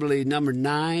probably number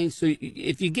 9. So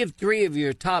if you give 3 of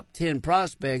your top 10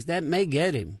 prospects, that may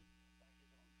get him.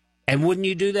 And wouldn't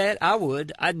you do that? I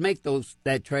would. I'd make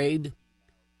that trade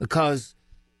because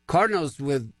Cardinals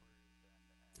with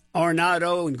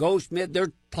Arenado and Goldschmidt,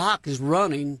 their clock is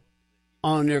running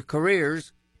on their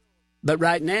careers. But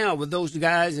right now, with those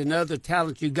guys and other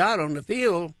talent you got on the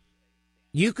field,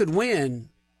 you could win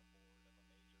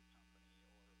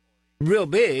real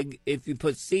big if you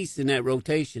put Cease in that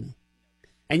rotation.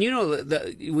 And,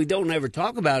 we don't ever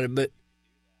talk about it, but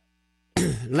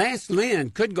Lance Lynn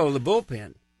could go to the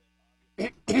bullpen.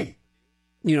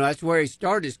 That's where he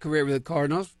started his career with the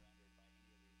Cardinals.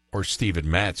 Or Steven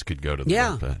Matz could go to the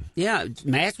bullpen. Yeah,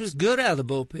 Matz was good out of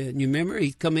the bullpen. You remember?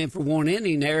 He'd come in for one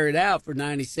inning, air it out for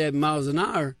 97 miles an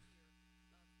hour.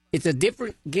 It's a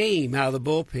different game out of the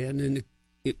bullpen, and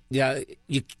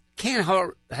you can't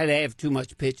have too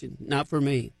much pitching. Not for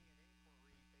me.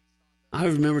 I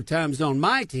remember times on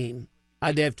my team,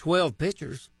 I'd have 12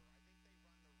 pitchers.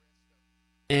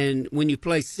 And when you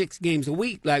play 6 games a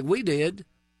week like we did,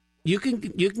 you can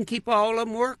keep all of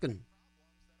them working.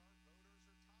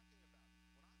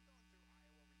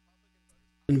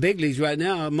 In the big leagues right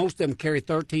now, most of them carry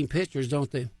 13 pitchers,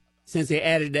 don't they? Since they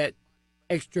added that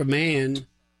extra man,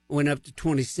 went up to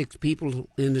 26 people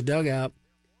in the dugout,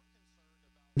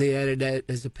 they added that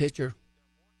as a pitcher.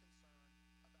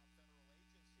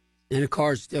 And the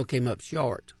Cards still came up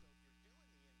short.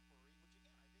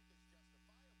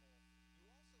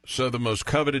 So the most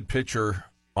coveted pitcher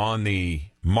on the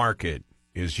market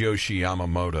is Yoshi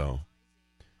Yamamoto.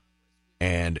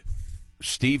 And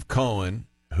Steve Cohen,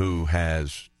 who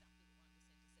has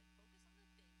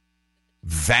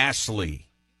vastly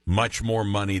much more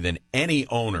money than any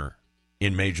owner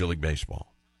in Major League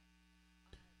Baseball,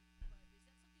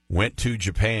 went to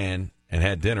Japan and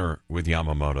had dinner with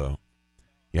Yamamoto.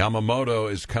 Yamamoto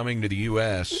is coming to the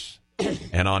U.S.,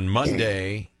 and on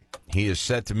Monday he is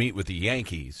set to meet with the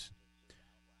Yankees.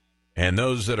 And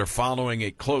those that are following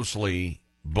it closely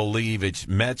believe it's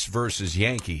Mets versus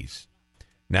Yankees.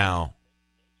 Now,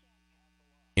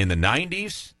 in the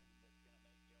 90s,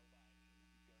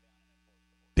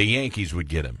 the Yankees would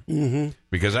get him. Mm-hmm.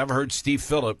 Because I've heard Steve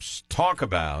Phillips talk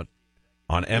about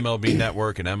on MLB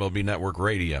Network and MLB Network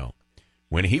Radio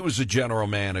when he was the general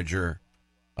manager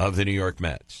of the New York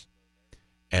Mets.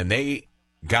 And they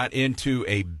got into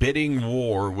a bidding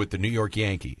war with the New York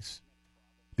Yankees.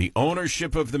 The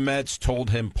ownership of the Mets told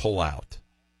him pull out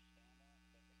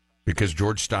because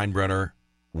George Steinbrenner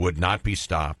would not be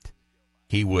stopped.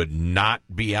 He would not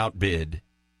be outbid,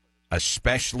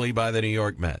 especially by the New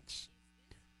York Mets.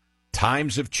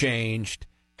 Times have changed.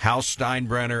 Hal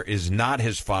Steinbrenner is not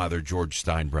his father, George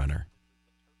Steinbrenner.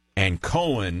 And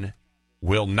Cohen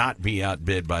will not be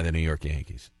outbid by the New York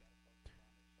Yankees.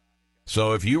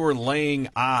 So if you were laying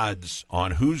odds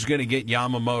on who's going to get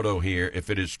Yamamoto here, if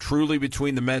it is truly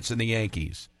between the Mets and the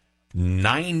Yankees,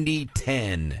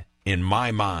 90-10 in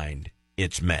my mind,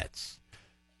 it's Mets.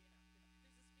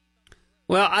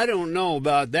 Well, I don't know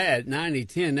about that.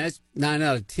 90-10, that's 9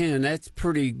 out of 10. That's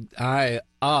pretty high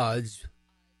odds.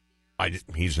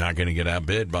 He's not going to get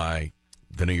outbid by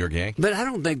the New York Yankees. But I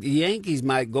don't think the Yankees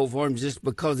might go for him just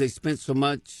because they spent so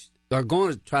much. They're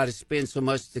going to try to spend so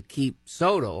much to keep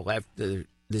Soto after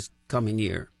this coming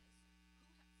year.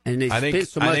 And they spent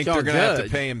so much on Judge. I think they're going to have to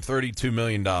pay him $32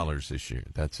 million this year.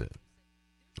 That's it.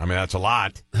 I mean, that's a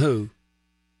lot. Who?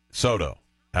 Soto.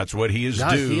 That's what he is due.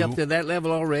 Is he up to that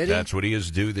level already? That's what he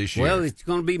is due this year. Well, it's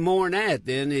going to be more than that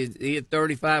then. He had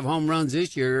 35 home runs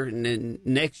this year, and then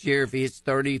next year if he hits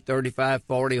 30, 35,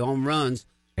 40 home runs,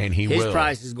 and his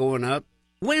price is going up.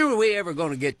 When are we ever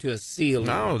going to get to a ceiling?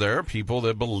 No, there are people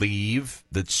that believe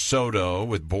that Soto,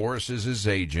 with Boris as his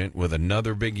agent, with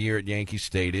another big year at Yankee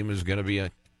Stadium, is going to be a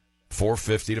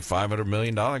 $450 to $500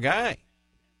 million guy.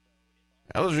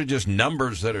 Those are just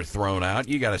numbers that are thrown out.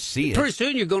 You got to see it. Pretty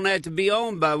soon you're going to have to be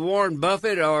owned by Warren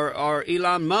Buffett or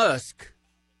Elon Musk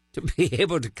to be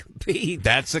able to compete.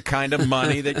 That's the kind of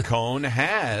money that Cohn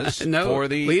has for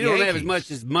the you don't Yankees. have as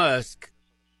much as Musk.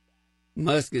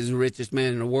 Musk is the richest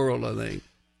man in the world, I think.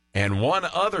 And one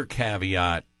other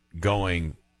caveat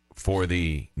going for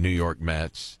the New York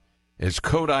Mets is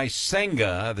Kodai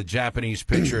Senga, the Japanese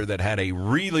pitcher that had a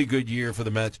really good year for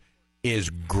the Mets, is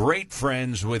great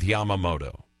friends with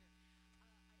Yamamoto.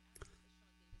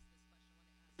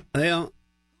 Well,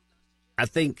 I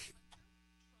think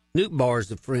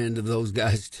Nootbaar's a friend of those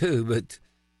guys too, but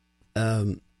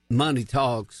money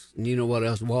talks, and you know what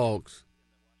else walks.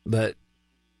 But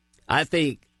I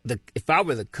think if I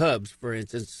were the Cubs, for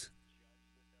instance,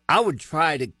 I would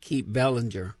try to keep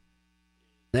Bellinger.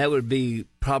 That would be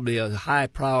probably a high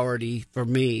priority for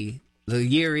me. The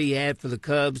year he had for the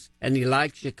Cubs, and he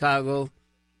liked Chicago.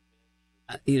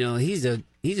 He's a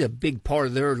big part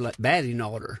of their batting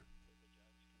order.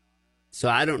 So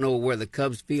I don't know where the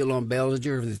Cubs feel on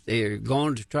Bellinger, if they're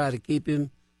going to try to keep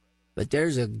him. But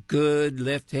there's a good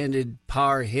left-handed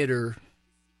power hitter,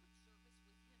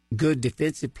 good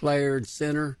defensive player in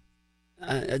center.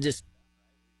 I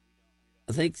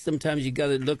think sometimes you got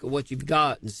to look at what you've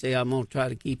got and say, I'm going to try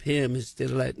to keep him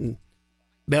instead of letting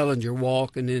Bellinger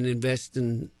walk and then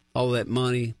investing all that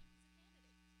money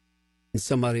in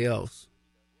somebody else.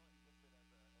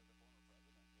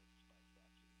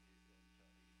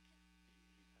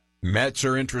 Mets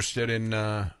are interested in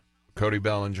Cody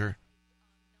Bellinger.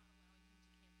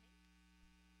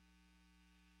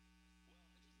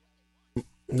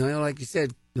 Well, like you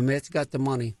said, the Mets got the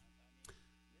money.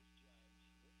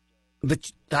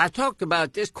 But I talked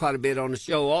about this quite a bit on the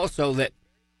show also, that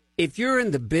if you're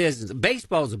in the business,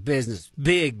 baseball's a business,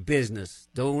 big business.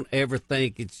 Don't ever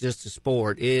think it's just a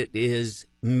sport. It is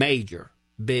major,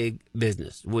 big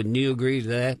business. Wouldn't you agree to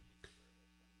that?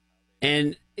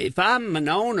 And if I'm an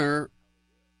owner,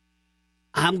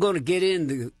 I'm going to get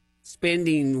into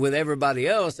spending with everybody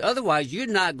else. Otherwise, you're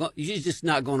just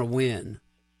not going to win.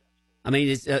 I mean,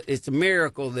 it's a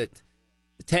miracle that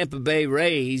the Tampa Bay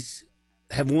Rays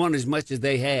have won as much as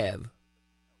they have.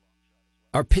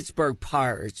 Or Pittsburgh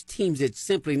Pirates, teams that's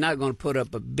simply not going to put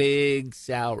up a big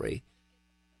salary.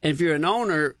 And if you're an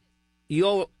owner,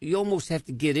 you almost have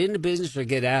to get into business or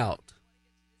get out.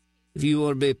 If you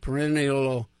want to be a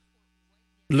perennial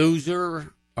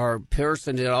loser or a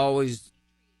person that always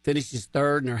finishes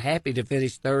third and are happy to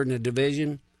finish third in the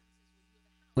division,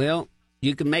 well,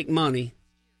 you can make money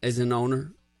as an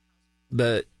owner,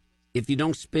 but if you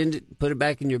don't spend it, put it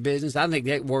back in your business, I think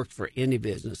that works for any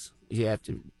business. You have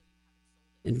to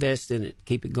invest in it,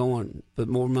 keep it going, put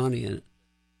more money in it.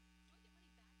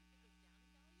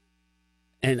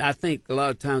 And I think a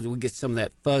lot of times we get some of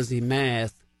that fuzzy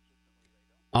math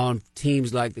on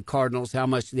teams like the Cardinals, how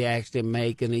much they actually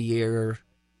make in a year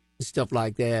and stuff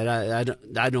like that.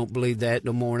 I don't believe that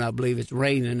no more, and I believe it's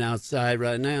raining outside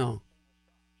right now.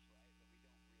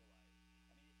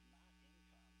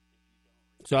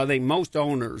 So I think most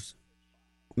owners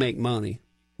make money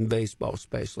in baseball,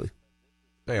 especially.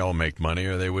 They all make money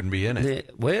or they wouldn't be in it.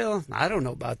 Well, I don't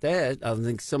know about that. I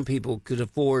think some people could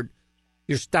afford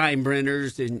your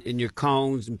Steinbrenners and your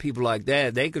Cones and people like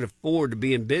that. They could afford to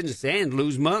be in business and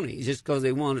lose money just because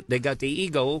they got the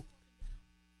ego.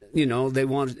 You know, they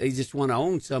just want to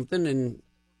own something and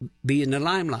be in the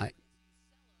limelight.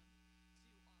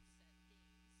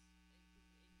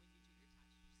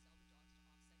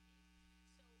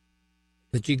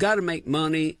 But you got to make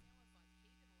money,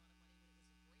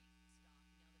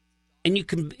 and you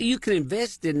can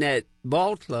invest in that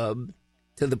ball club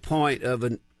to the point of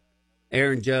an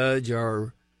Aaron Judge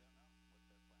or,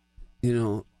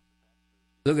 look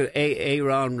at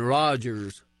Aaron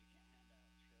Rodgers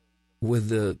with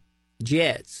the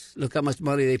Jets. Look how much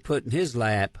money they put in his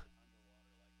lap.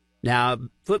 Now,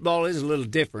 football is a little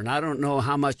different. I don't know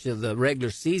how much of the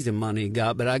regular season money he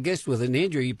got, but I guess with an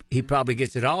injury, he probably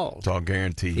gets it all. It's all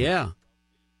guaranteed. Yeah.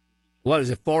 What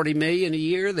is it, $40 million a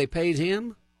year they paid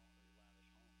him?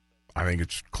 I think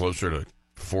it's closer to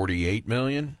 $48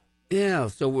 million. Yeah,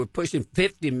 so we're pushing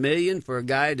 $50 million for a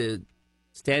guy to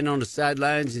stand on the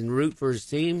sidelines and root for his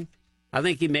team. I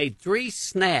think he made 3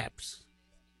 snaps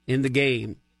in the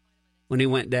game when he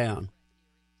went down.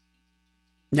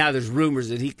 Now there's rumors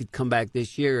that he could come back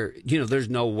this year. There's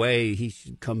no way he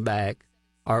should come back,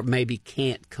 or maybe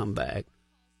can't come back.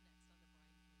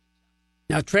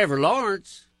 Now Trevor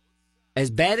Lawrence,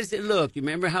 as bad as it looked, you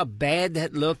remember how bad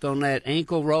that looked on that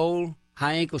ankle roll,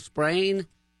 high ankle sprain?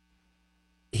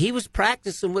 He was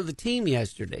practicing with the team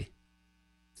yesterday.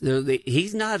 So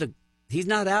he's not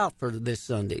out for this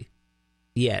Sunday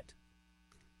yet.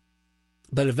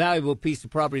 But a valuable piece of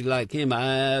property like him,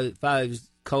 if I was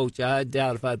coach, I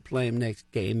doubt if I'd play him next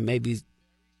game, maybe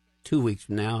 2 weeks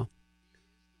from now.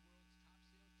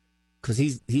 Because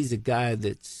he's a guy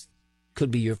that's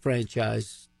could be your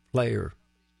franchise player.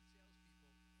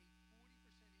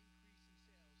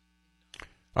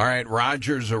 All right,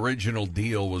 Rodgers' original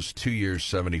deal was 2 years,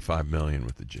 $75 million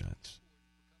with the Jets.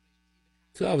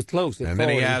 So I was close. And then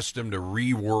he asked him to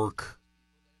rework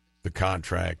the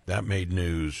contract. That made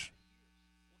news.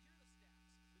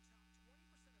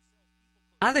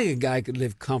 I think a guy could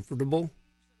live comfortable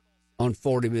on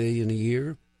 $40 million a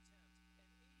year.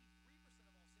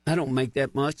 I don't make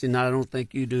that much, and I don't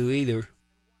think you do either.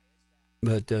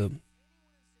 But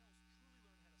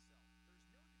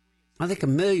I think $1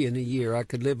 million a year, I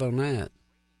could live on that.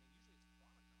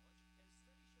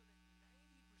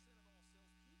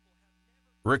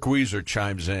 Rick Weezer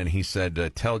chimes in. He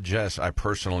said, tell Jess I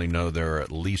personally know there are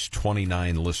at least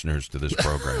 29 listeners to this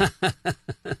program.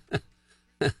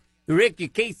 Rick, you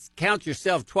can't count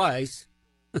yourself twice.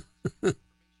 He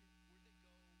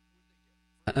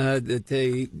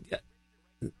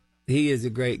is a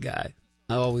great guy.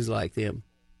 I always liked him.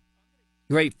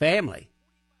 Great family.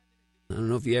 I don't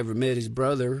know if you ever met his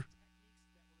brother,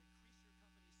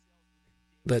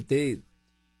 but good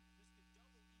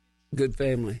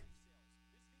family.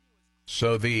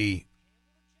 So the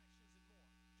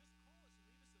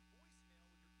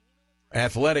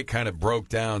Athletic kind of broke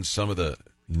down some of the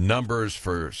numbers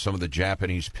for some of the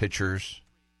Japanese pitchers,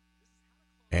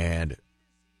 and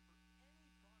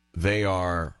they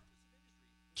are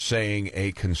saying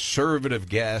a conservative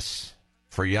guess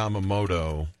for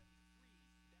Yamamoto.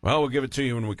 Well, we'll give it to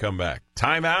you when we come back.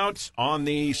 Timeouts on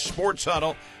the Sports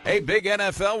Huddle. A big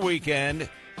NFL weekend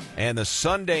and the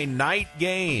Sunday night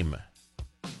game.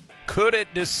 Could it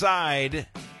decide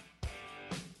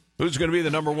who's going to be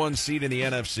the number one seed in the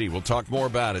NFC? We'll talk more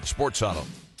about it. Sports Huddle.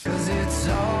 'Cause it's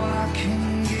all I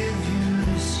can give you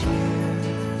this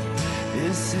year.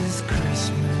 This is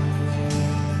Christmas.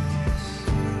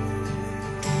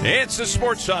 It's the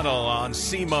Sports Huddle on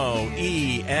SEMO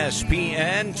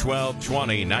ESPN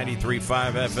 1220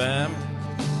 93.5 FM.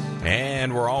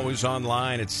 And we're always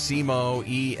online at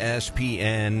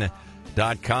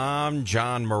SEMOESPN.com.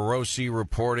 John Morosi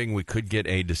reporting we could get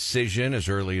a decision as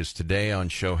early as today on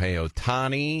Shohei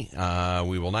Ohtani.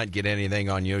 We will not get anything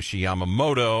on Yoshi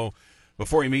Yamamoto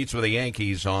before he meets with the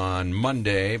Yankees on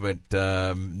Monday, but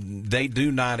they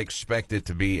do not expect it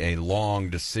to be a long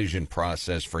decision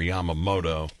process for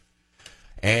Yamamoto.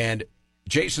 And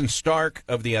Jason Stark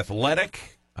of The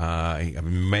Athletic, he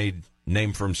made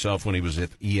name for himself when he was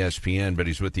at ESPN, but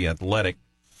he's with The Athletic,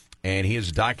 and he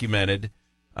has documented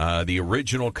the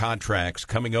original contracts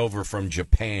coming over from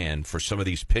Japan for some of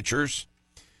these pitchers.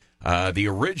 The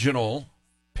original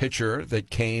pitcher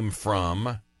that came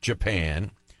from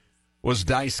Japan was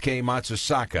Daisuke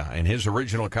Matsusaka, and his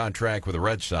original contract with the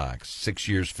Red Sox, 6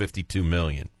 years, $52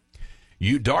 million.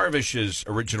 Yu Darvish's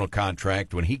original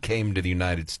contract when he came to the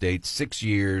United States, 6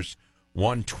 years,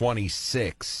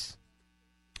 $126.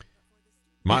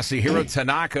 Masahiro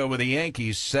Tanaka with the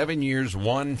Yankees, 7 years,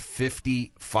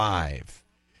 $155.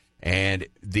 And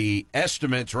the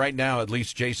estimates right now, at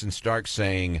least Jason Stark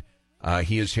saying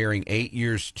he is hearing 8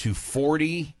 years,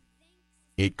 $240.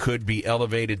 It could be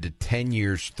elevated to 10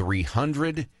 years,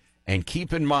 $300. And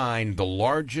keep in mind, the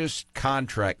largest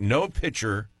contract, no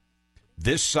pitcher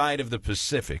this side of the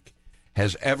Pacific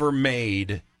has ever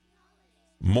made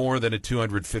more than a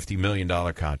 $250 million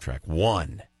contract.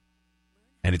 One.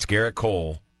 And it's Garrett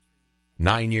Cole,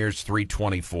 9 years,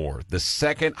 $324. The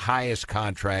second highest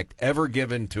contract ever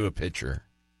given to a pitcher.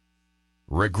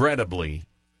 Regrettably,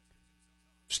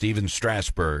 Steven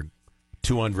Strasburg,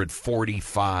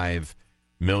 $245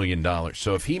 million.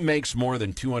 So if he makes more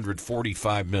than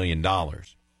 $245 million,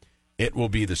 it will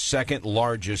be the second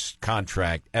largest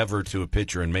contract ever to a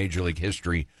pitcher in Major League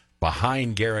history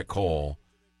behind Garrett Cole,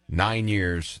 9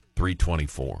 years,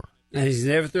 $324. And he's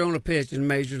never thrown a pitch in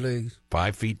Major Leagues.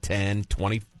 5'10",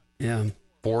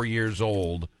 24 years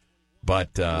old.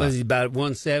 But was he about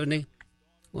 170?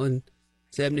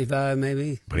 175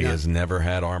 maybe? But he has never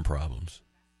had arm problems.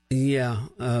 Yeah.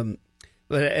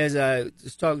 But as I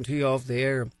was talking to you off the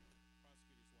air,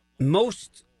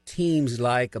 most teams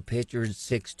like a pitcher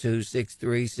 6'2",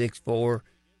 6'3", 6'4",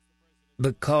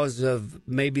 because of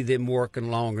maybe them working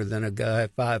longer than a guy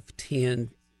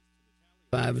 5'10",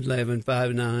 5'11",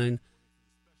 5'9".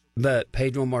 But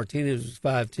Pedro Martinez was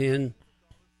 5'10".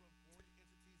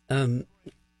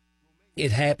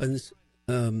 It happens.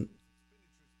 Greg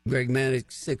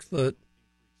Maddux, 6 foot.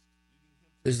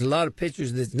 There's a lot of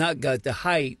pitchers that's not got the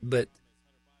height, but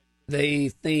they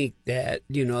think that,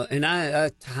 and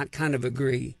I kind of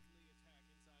agree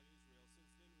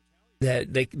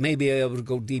that they may be able to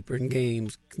go deeper in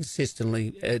games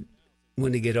consistently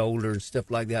when they get older and stuff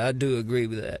like that. I do agree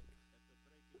with that.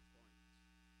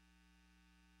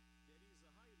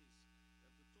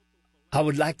 I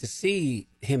would like to see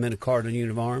him in a Cardinal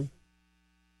uniform.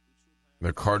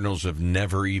 The Cardinals have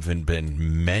never even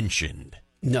been mentioned.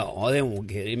 No, they won't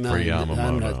get him. For Yamamoto.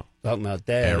 I'm not talking about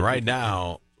that. And right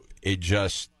now, it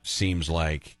just seems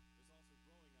like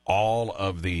all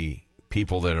of the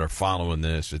people that are following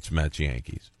this, it's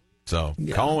Mets-Yankees. So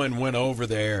Yeah. Cohen went over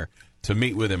there to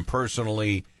meet with him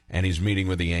personally, and he's meeting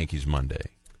with the Yankees Monday.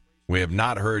 We have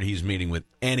not heard he's meeting with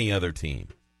any other team.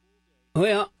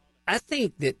 Well, I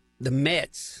think that the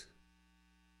Mets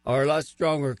are a lot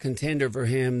stronger contender for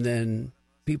him than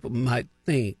people might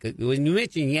think. When you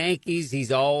mention Yankees,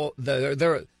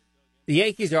 the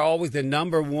Yankees are always the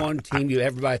number one team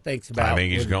everybody thinks about. I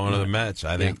think he's going to the Mets.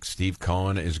 I think Steve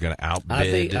Cohen is going to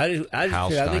outbid Hal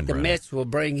I think the Steinbrenner. Mets will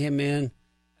bring him in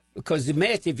because the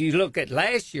Mets, if you look at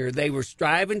last year, they were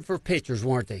striving for pitchers,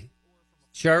 weren't they?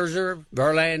 Scherzer,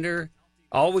 Verlander,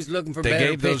 always looking for They better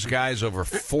gave those pitchers. guys over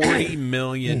 $40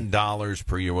 million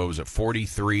per year. What was it,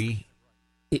 43?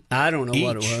 I don't know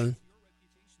what it Each. was.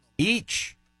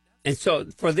 Each. And so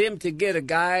for them to get a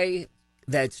guy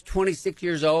that's 26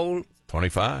 years old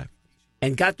 25.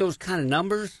 and got those kind of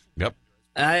numbers, Yep.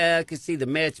 I could see the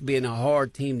Mets being a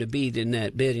hard team to beat in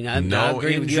that bidding. I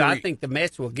agree with you. I think the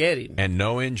Mets will get him. And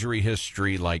no injury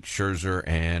history like Scherzer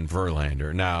and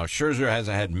Verlander. Now, Scherzer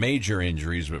hasn't had major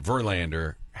injuries, but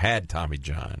Verlander had Tommy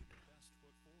John.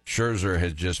 Scherzer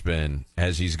has just been,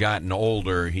 as he's gotten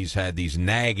older, he's had these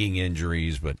nagging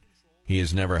injuries, but he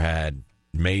has never had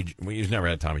he's never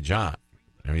had Tommy John.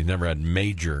 I mean, he's never had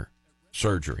major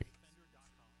surgery,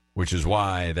 which is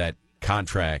why that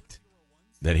contract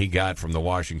that he got from the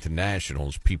Washington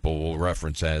Nationals, people will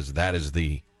reference as that is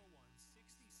the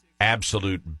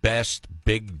absolute best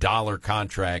big dollar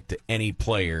contract to any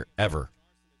player ever,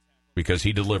 because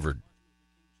he delivered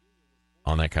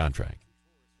on that contract.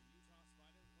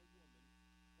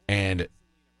 And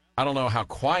I don't know how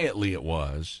quietly it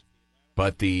was,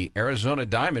 but the Arizona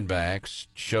Diamondbacks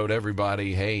showed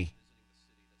everybody, hey,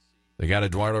 they got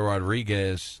Eduardo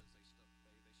Rodriguez,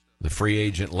 the free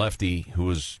agent lefty who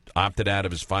was opted out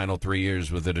of his final 3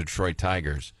 years with the Detroit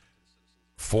Tigers.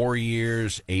 4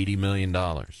 years, $80 million.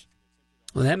 Well,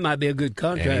 that might be a good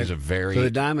contract And he's a very for the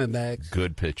Diamondbacks.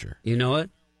 good pitcher. You know what?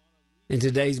 In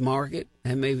today's market,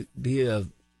 that may be a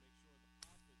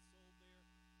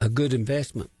good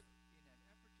investment.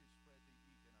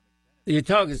 You're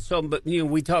talking but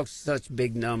we talk such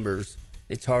big numbers.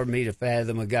 It's hard for me to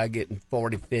fathom a guy getting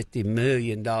 $40-50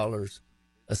 million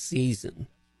a season.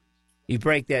 You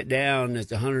break that down,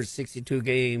 it's 162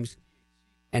 games,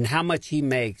 and how much he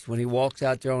makes when he walks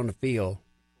out there on the field.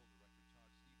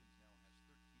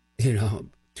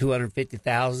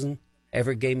 $250,000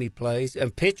 every game he plays. A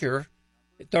pitcher,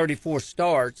 34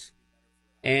 starts,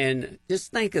 and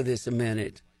just think of this a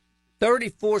minute.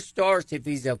 34 starts if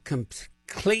he's a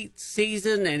complete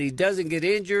season and he doesn't get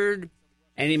injured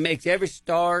and he makes every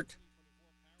start.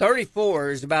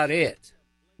 34 is about it.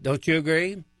 Don't you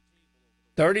agree?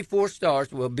 34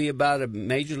 starts will be about a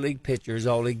major league pitcher is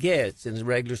all he gets in the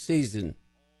regular season.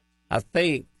 I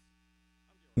think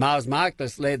Miles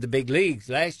Michaelis led the big leagues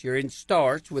last year in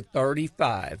starts with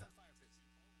 35.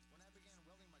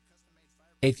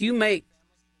 If you make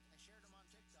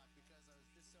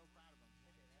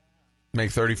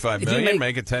 $35 million,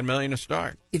 make it $10 million to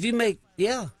start. If you make,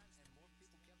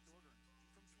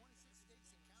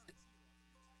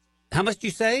 how much do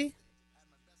you say?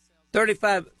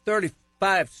 34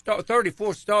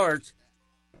 starts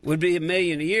would be $1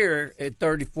 million a year at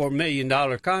 $34 million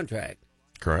contract.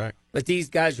 Correct. But these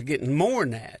guys are getting more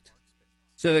than that.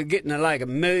 So they're getting like $1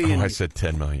 million. Oh, I said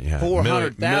 $10 million. Yeah,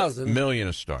 400,000. Million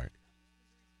a start.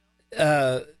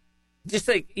 Just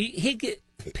think, he get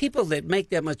people that make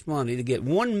that much money to get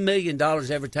 $1 million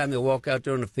every time they walk out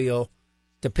there on the field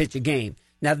to pitch a game.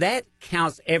 Now that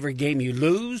counts every game you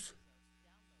lose.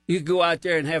 You could go out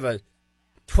there and have a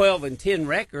 12-10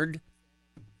 record,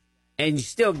 and you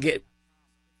still get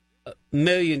 $1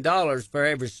 million for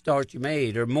every start you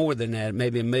made, or more than that,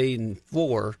 maybe $1.4 million.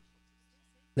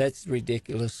 That's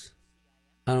ridiculous.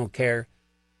 I don't care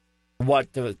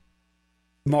what the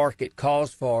market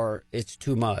calls for; it's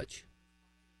too much.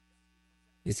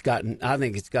 I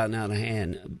think it's gotten out of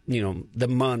hand. The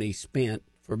money spent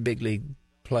for big league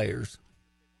players.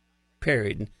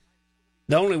 Period.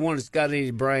 The only one that's got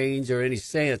any brains or any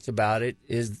sense about it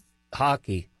is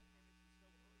hockey.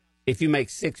 If you make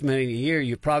 $6 million a year,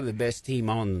 you're probably the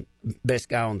best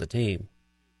guy on the team.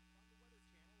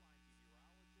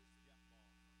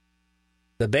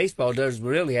 The baseball doesn't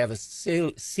really have a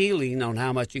ceiling on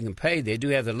how much you can pay. They do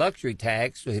have the luxury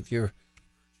tax. If your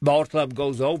ball club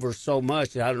goes over so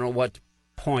much, I don't know what the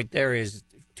point there is,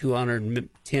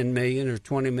 $210 million or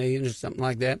 $20 million or something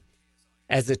like that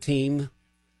as a team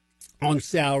on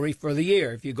salary for the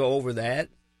year. If you go over that,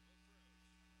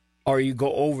 or you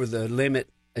go over the limit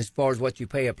as far as what you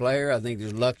pay a player, I think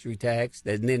there's luxury tax,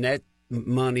 and then that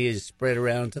money is spread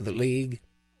around to the league.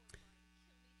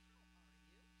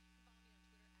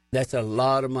 That's a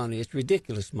lot of money. It's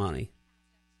ridiculous money.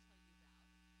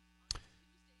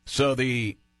 So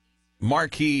the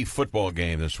marquee football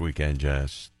game this weekend,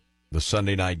 Jess, the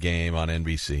Sunday night game on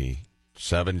NBC,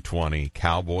 7:20,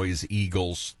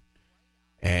 Cowboys-Eagles,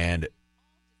 and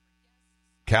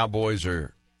Cowboys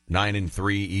are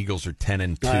 9-3, Eagles are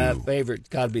 10-2. Favorite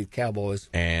got to be the Cowboys.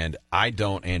 And I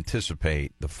don't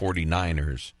anticipate the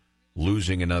 49ers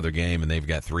losing another game, and they've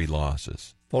got 3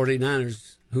 losses.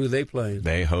 49ers, who are they playing?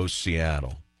 They host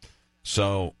Seattle.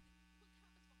 So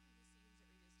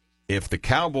if the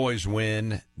Cowboys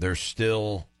win, they're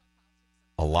still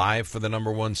alive for the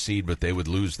number 1 seed, but they would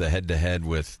lose the head-to-head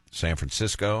with San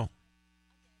Francisco.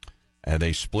 And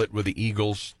they split with the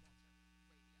Eagles.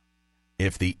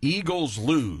 If the Eagles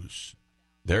lose,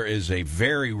 there is a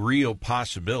very real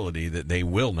possibility that they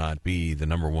will not be the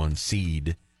number 1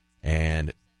 seed.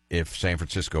 And if San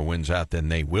Francisco wins out, then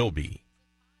they will be.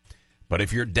 But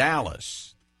if you're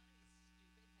Dallas,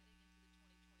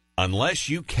 unless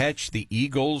you catch the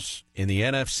Eagles in the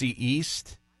NFC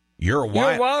East, you're a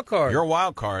wild card. You're a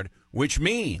wild card, which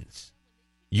means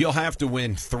you'll have to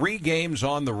win 3 games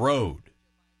on the road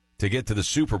to get to the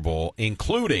Super Bowl,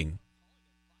 including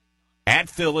at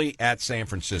Philly, at San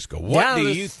Francisco. What do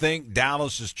you think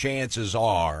Dallas's chances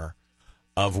are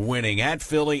of winning at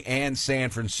Philly and San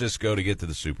Francisco to get to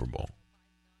the Super Bowl?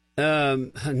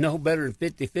 No better than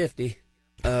 50-50.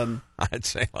 I'd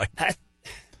say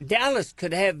Dallas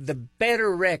could have the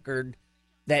better record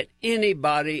than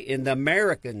anybody in the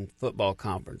American Football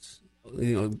Conference.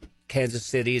 You know, Kansas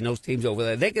City and those teams over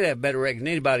there. They could have a better record than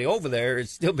anybody over there. It'd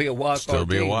still be a wild card. Still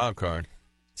be a wild card.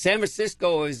 San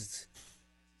Francisco is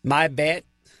my bet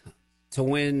to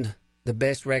win the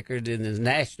best record in the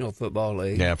National Football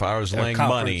League. Yeah, if I was laying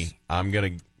money, I'm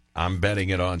betting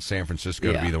it on San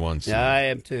Francisco to be the one seed. Yeah, I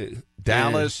am too.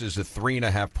 Dallas is a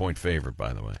 3.5-point favorite,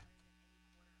 by the way.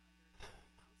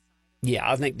 Yeah,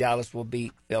 I think Dallas will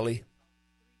beat Philly.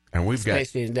 And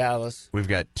especially in Dallas. We've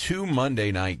got 2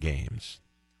 Monday night games.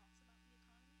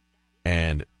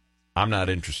 And I'm not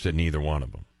interested in either one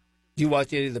of them. Did you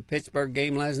watch any of the Pittsburgh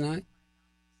game last night?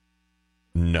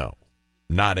 No,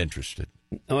 not interested.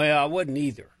 Well, I wasn't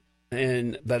either.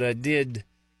 But I did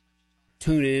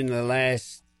tune in the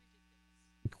last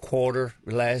quarter,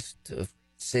 last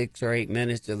 6 or 8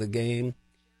 minutes of the game.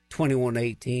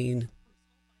 21-18.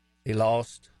 They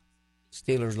lost.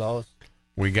 Steelers lost.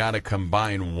 We got to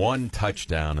combine 1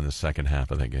 touchdown in the second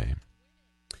half of the game.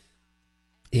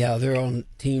 Yeah, they're on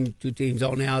 2 teams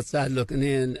on the outside looking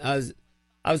in. I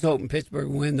was hoping Pittsburgh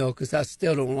would win, though, because I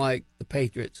still don't like the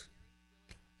Patriots.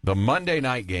 The Monday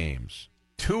night games,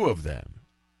 2 of them,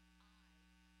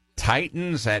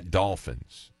 Titans at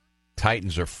Dolphins.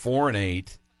 Titans are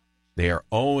 4-8. They are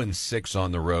 0-6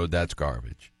 on the road. That's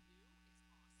garbage.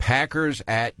 Packers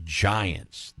at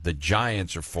Giants. The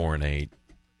Giants are 4-8.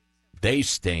 They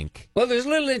stink. Well, there's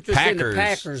little interest in the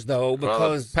Packers, though,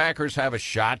 because the Packers have a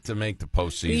shot to make the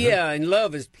postseason. Yeah, and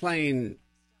Love is playing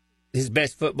his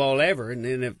best football ever in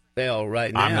the NFL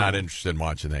right now. I'm not interested in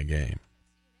watching that game.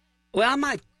 Well, I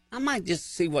might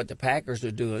just see what the Packers are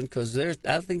doing, because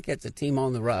I think that's a team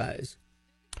on the rise,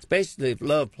 especially if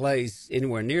Love plays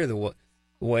anywhere near the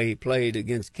way he played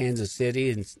against Kansas City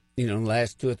in the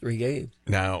last 2 or 3 games.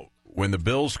 Now, when the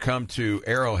Bills come to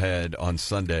Arrowhead on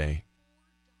Sunday,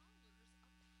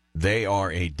 they are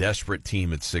a desperate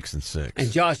team at 6-6. And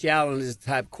Josh Allen is the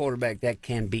type of quarterback that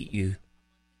can beat you.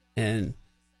 And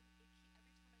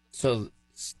so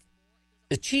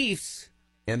the Chiefs.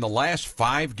 In the last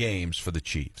 5 games for the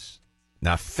Chiefs,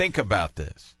 now think about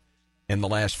this. In the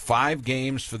last 5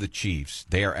 games for the Chiefs,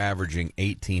 they are averaging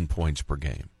 18 points per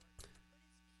game.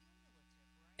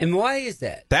 And why is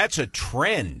that? That's a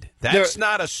trend. That's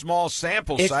not a small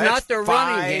sample size. It's not the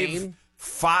running game.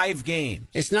 5 games.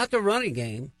 It's not the running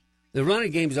game. The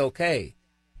running game's okay.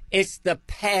 It's the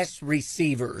pass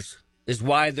receivers is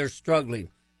why they're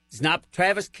struggling. It's not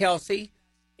Travis Kelce.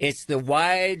 It's the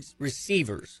wide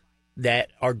receivers that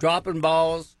are dropping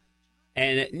balls.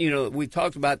 And, we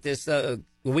talked about this a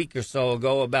week or so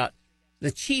ago about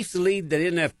the Chiefs lead the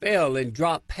NFL in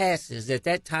drop passes. At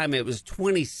that time, it was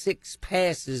 26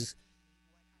 passes.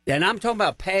 And I'm talking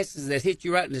about passes that hit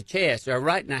you right in the chest or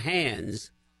right in the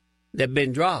hands that have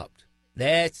been dropped.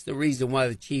 That's the reason why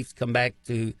the Chiefs come back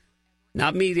to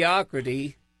not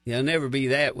mediocrity. They'll never be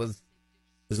that with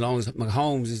as long as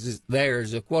Mahomes is there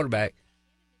as a quarterback.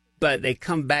 But they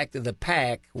come back to the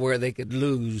pack where they could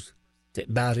lose to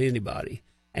about anybody.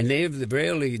 And they're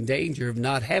really in danger of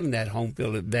not having that home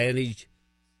field advantage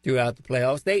throughout the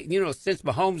playoffs. Since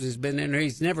Mahomes has been in there,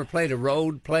 he's never played a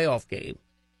road playoff game.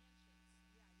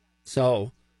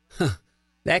 So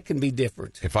that can be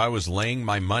different. If I was laying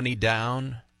my money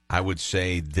down, I would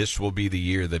say this will be the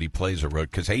year that he plays a road,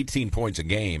 because 18 points a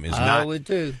game is not going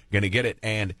to get it.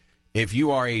 And if you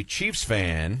are a Chiefs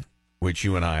fan, which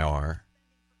you and I are,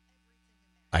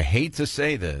 I hate to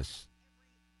say this,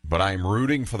 but I'm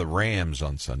rooting for the Rams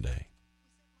on Sunday.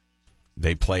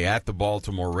 They play at the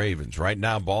Baltimore Ravens. Right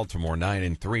now, Baltimore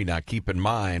 9-3. Now, keep in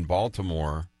mind,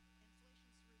 Baltimore,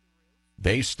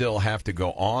 they still have to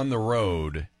go on the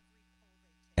road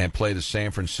and play the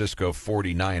San Francisco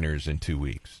 49ers in 2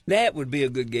 weeks. That would be a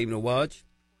good game to watch.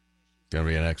 It's going to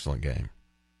be an excellent game.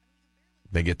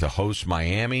 They get to host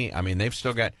Miami. I mean, they've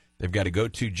got to go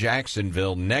to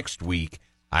Jacksonville next week.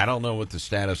 I don't know what the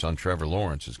status on Trevor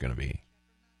Lawrence is going to be.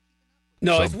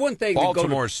 No, so it's one thing.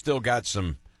 Baltimore's still got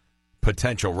some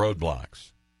potential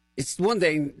roadblocks. It's one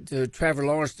thing to Trevor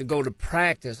Lawrence to go to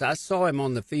practice. I saw him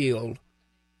on the field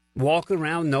walking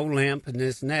around, no limp and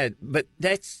this and that. But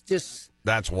that's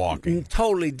walking.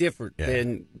 Totally different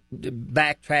than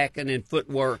backtracking and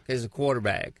footwork as a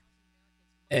quarterback.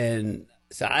 And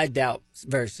so I doubt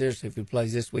very seriously if he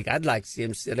plays this week. I'd like to see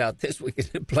him sit out this week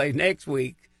and play next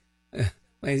week.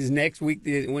 Is next week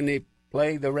when they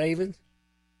play the Ravens?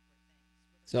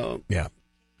 So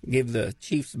give the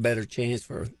Chiefs a better chance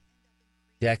for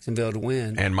Jacksonville to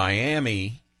win. And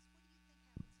Miami,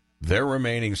 their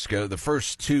remaining schedule,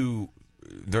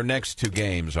 their next two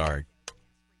games are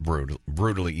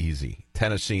brutally easy.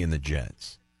 Tennessee and the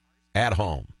Jets at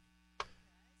home.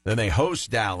 Then they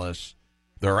host Dallas.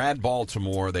 They're at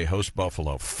Baltimore. They host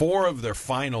Buffalo. 4 of their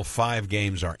final 5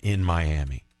 games are in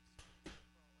Miami.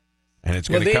 And it's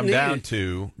going to come down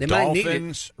to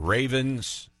Dolphins,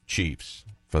 Ravens, Chiefs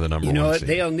for the number 1 seed. You know what?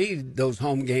 They'll need those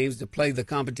home games to play the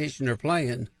competition they're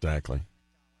playing. Exactly.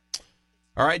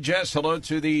 All right, Jess, hello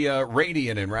to the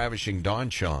radiant and ravishing Dawn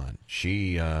Shawn.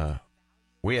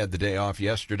 We had the day off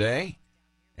yesterday,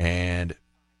 and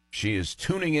she is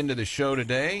tuning into the show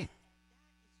today.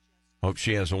 Hope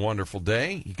she has a wonderful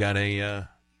day. You got a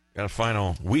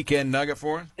final weekend nugget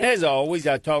for us? As always,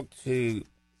 I talked to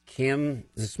Kim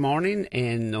this morning,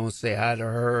 and I'll say hi to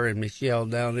her and Michelle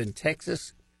down in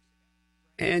Texas,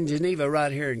 and Geneva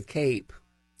right here in Cape.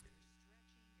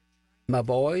 My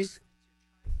boys,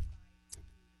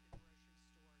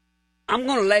 I'm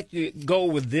going to let you go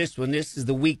with this one. This is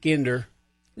the Weekender.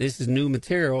 This is new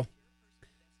material.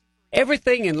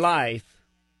 Everything in life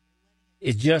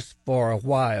is just for a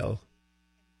while.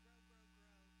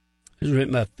 It was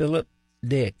written by Philip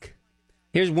Dick.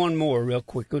 Here's one more real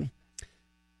quick one.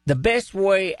 The best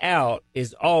way out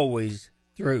is always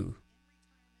through.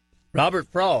 Robert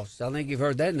Frost. I think you've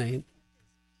heard that name.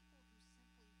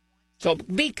 So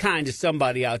be kind to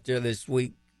somebody out there this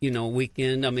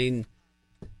weekend. I mean,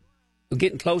 we're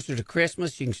getting closer to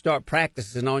Christmas. You can start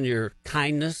practicing on your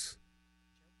kindness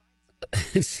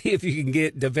and see if you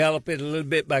can develop it a little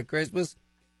bit by Christmas.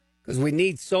 Because we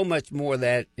need so much more of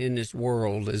that in this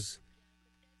world as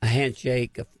a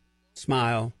handshake, a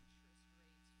smile,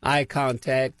 eye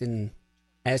contact, and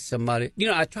ask somebody.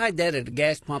 I tried that at a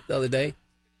gas pump the other day,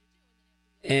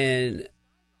 and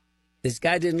this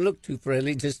guy didn't look too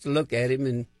friendly just to look at him,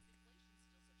 and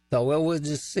thought, well, we'll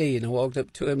just see. And I walked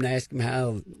up to him and asked him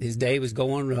how his day was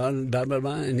going, blah, blah,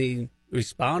 blah, and he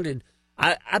responded.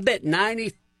 I bet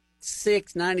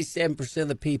 96, 97% of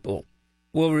the people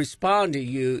will respond to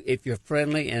you if you're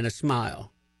friendly and a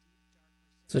smile.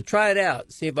 So try it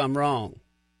out. See if I'm wrong.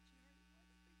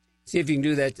 See if you can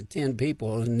do that to 10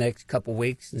 people in the next couple of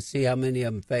weeks and see how many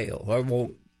of them fail or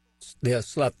they'll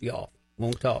slough you off,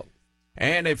 won't talk.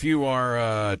 And if you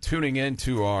are tuning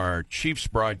into our Chiefs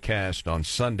broadcast on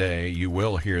Sunday, you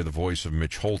will hear the voice of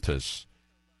Mitch Holtis.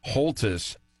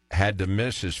 Holtis had to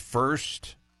miss his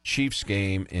first Chiefs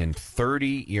game in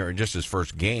 30 years, just his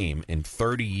first game in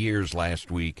 30 years last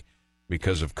week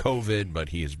because of COVID, but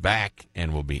he is back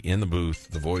and will be in the booth,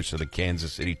 the voice of the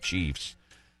Kansas City Chiefs,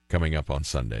 coming up on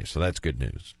Sunday. So that's good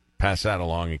news. Pass that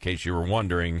along in case you were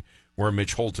wondering where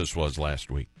Mitch Holtis was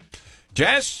last week.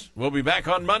 Jess, we'll be back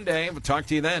on Monday. We'll talk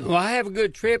to you then. Well, have a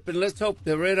good trip, and let's hope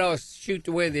the Red Hawks shoot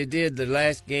the way they did the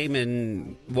last game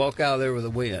and walk out of there with a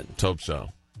win. Let's hope so.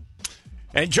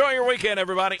 Enjoy your weekend,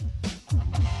 everybody.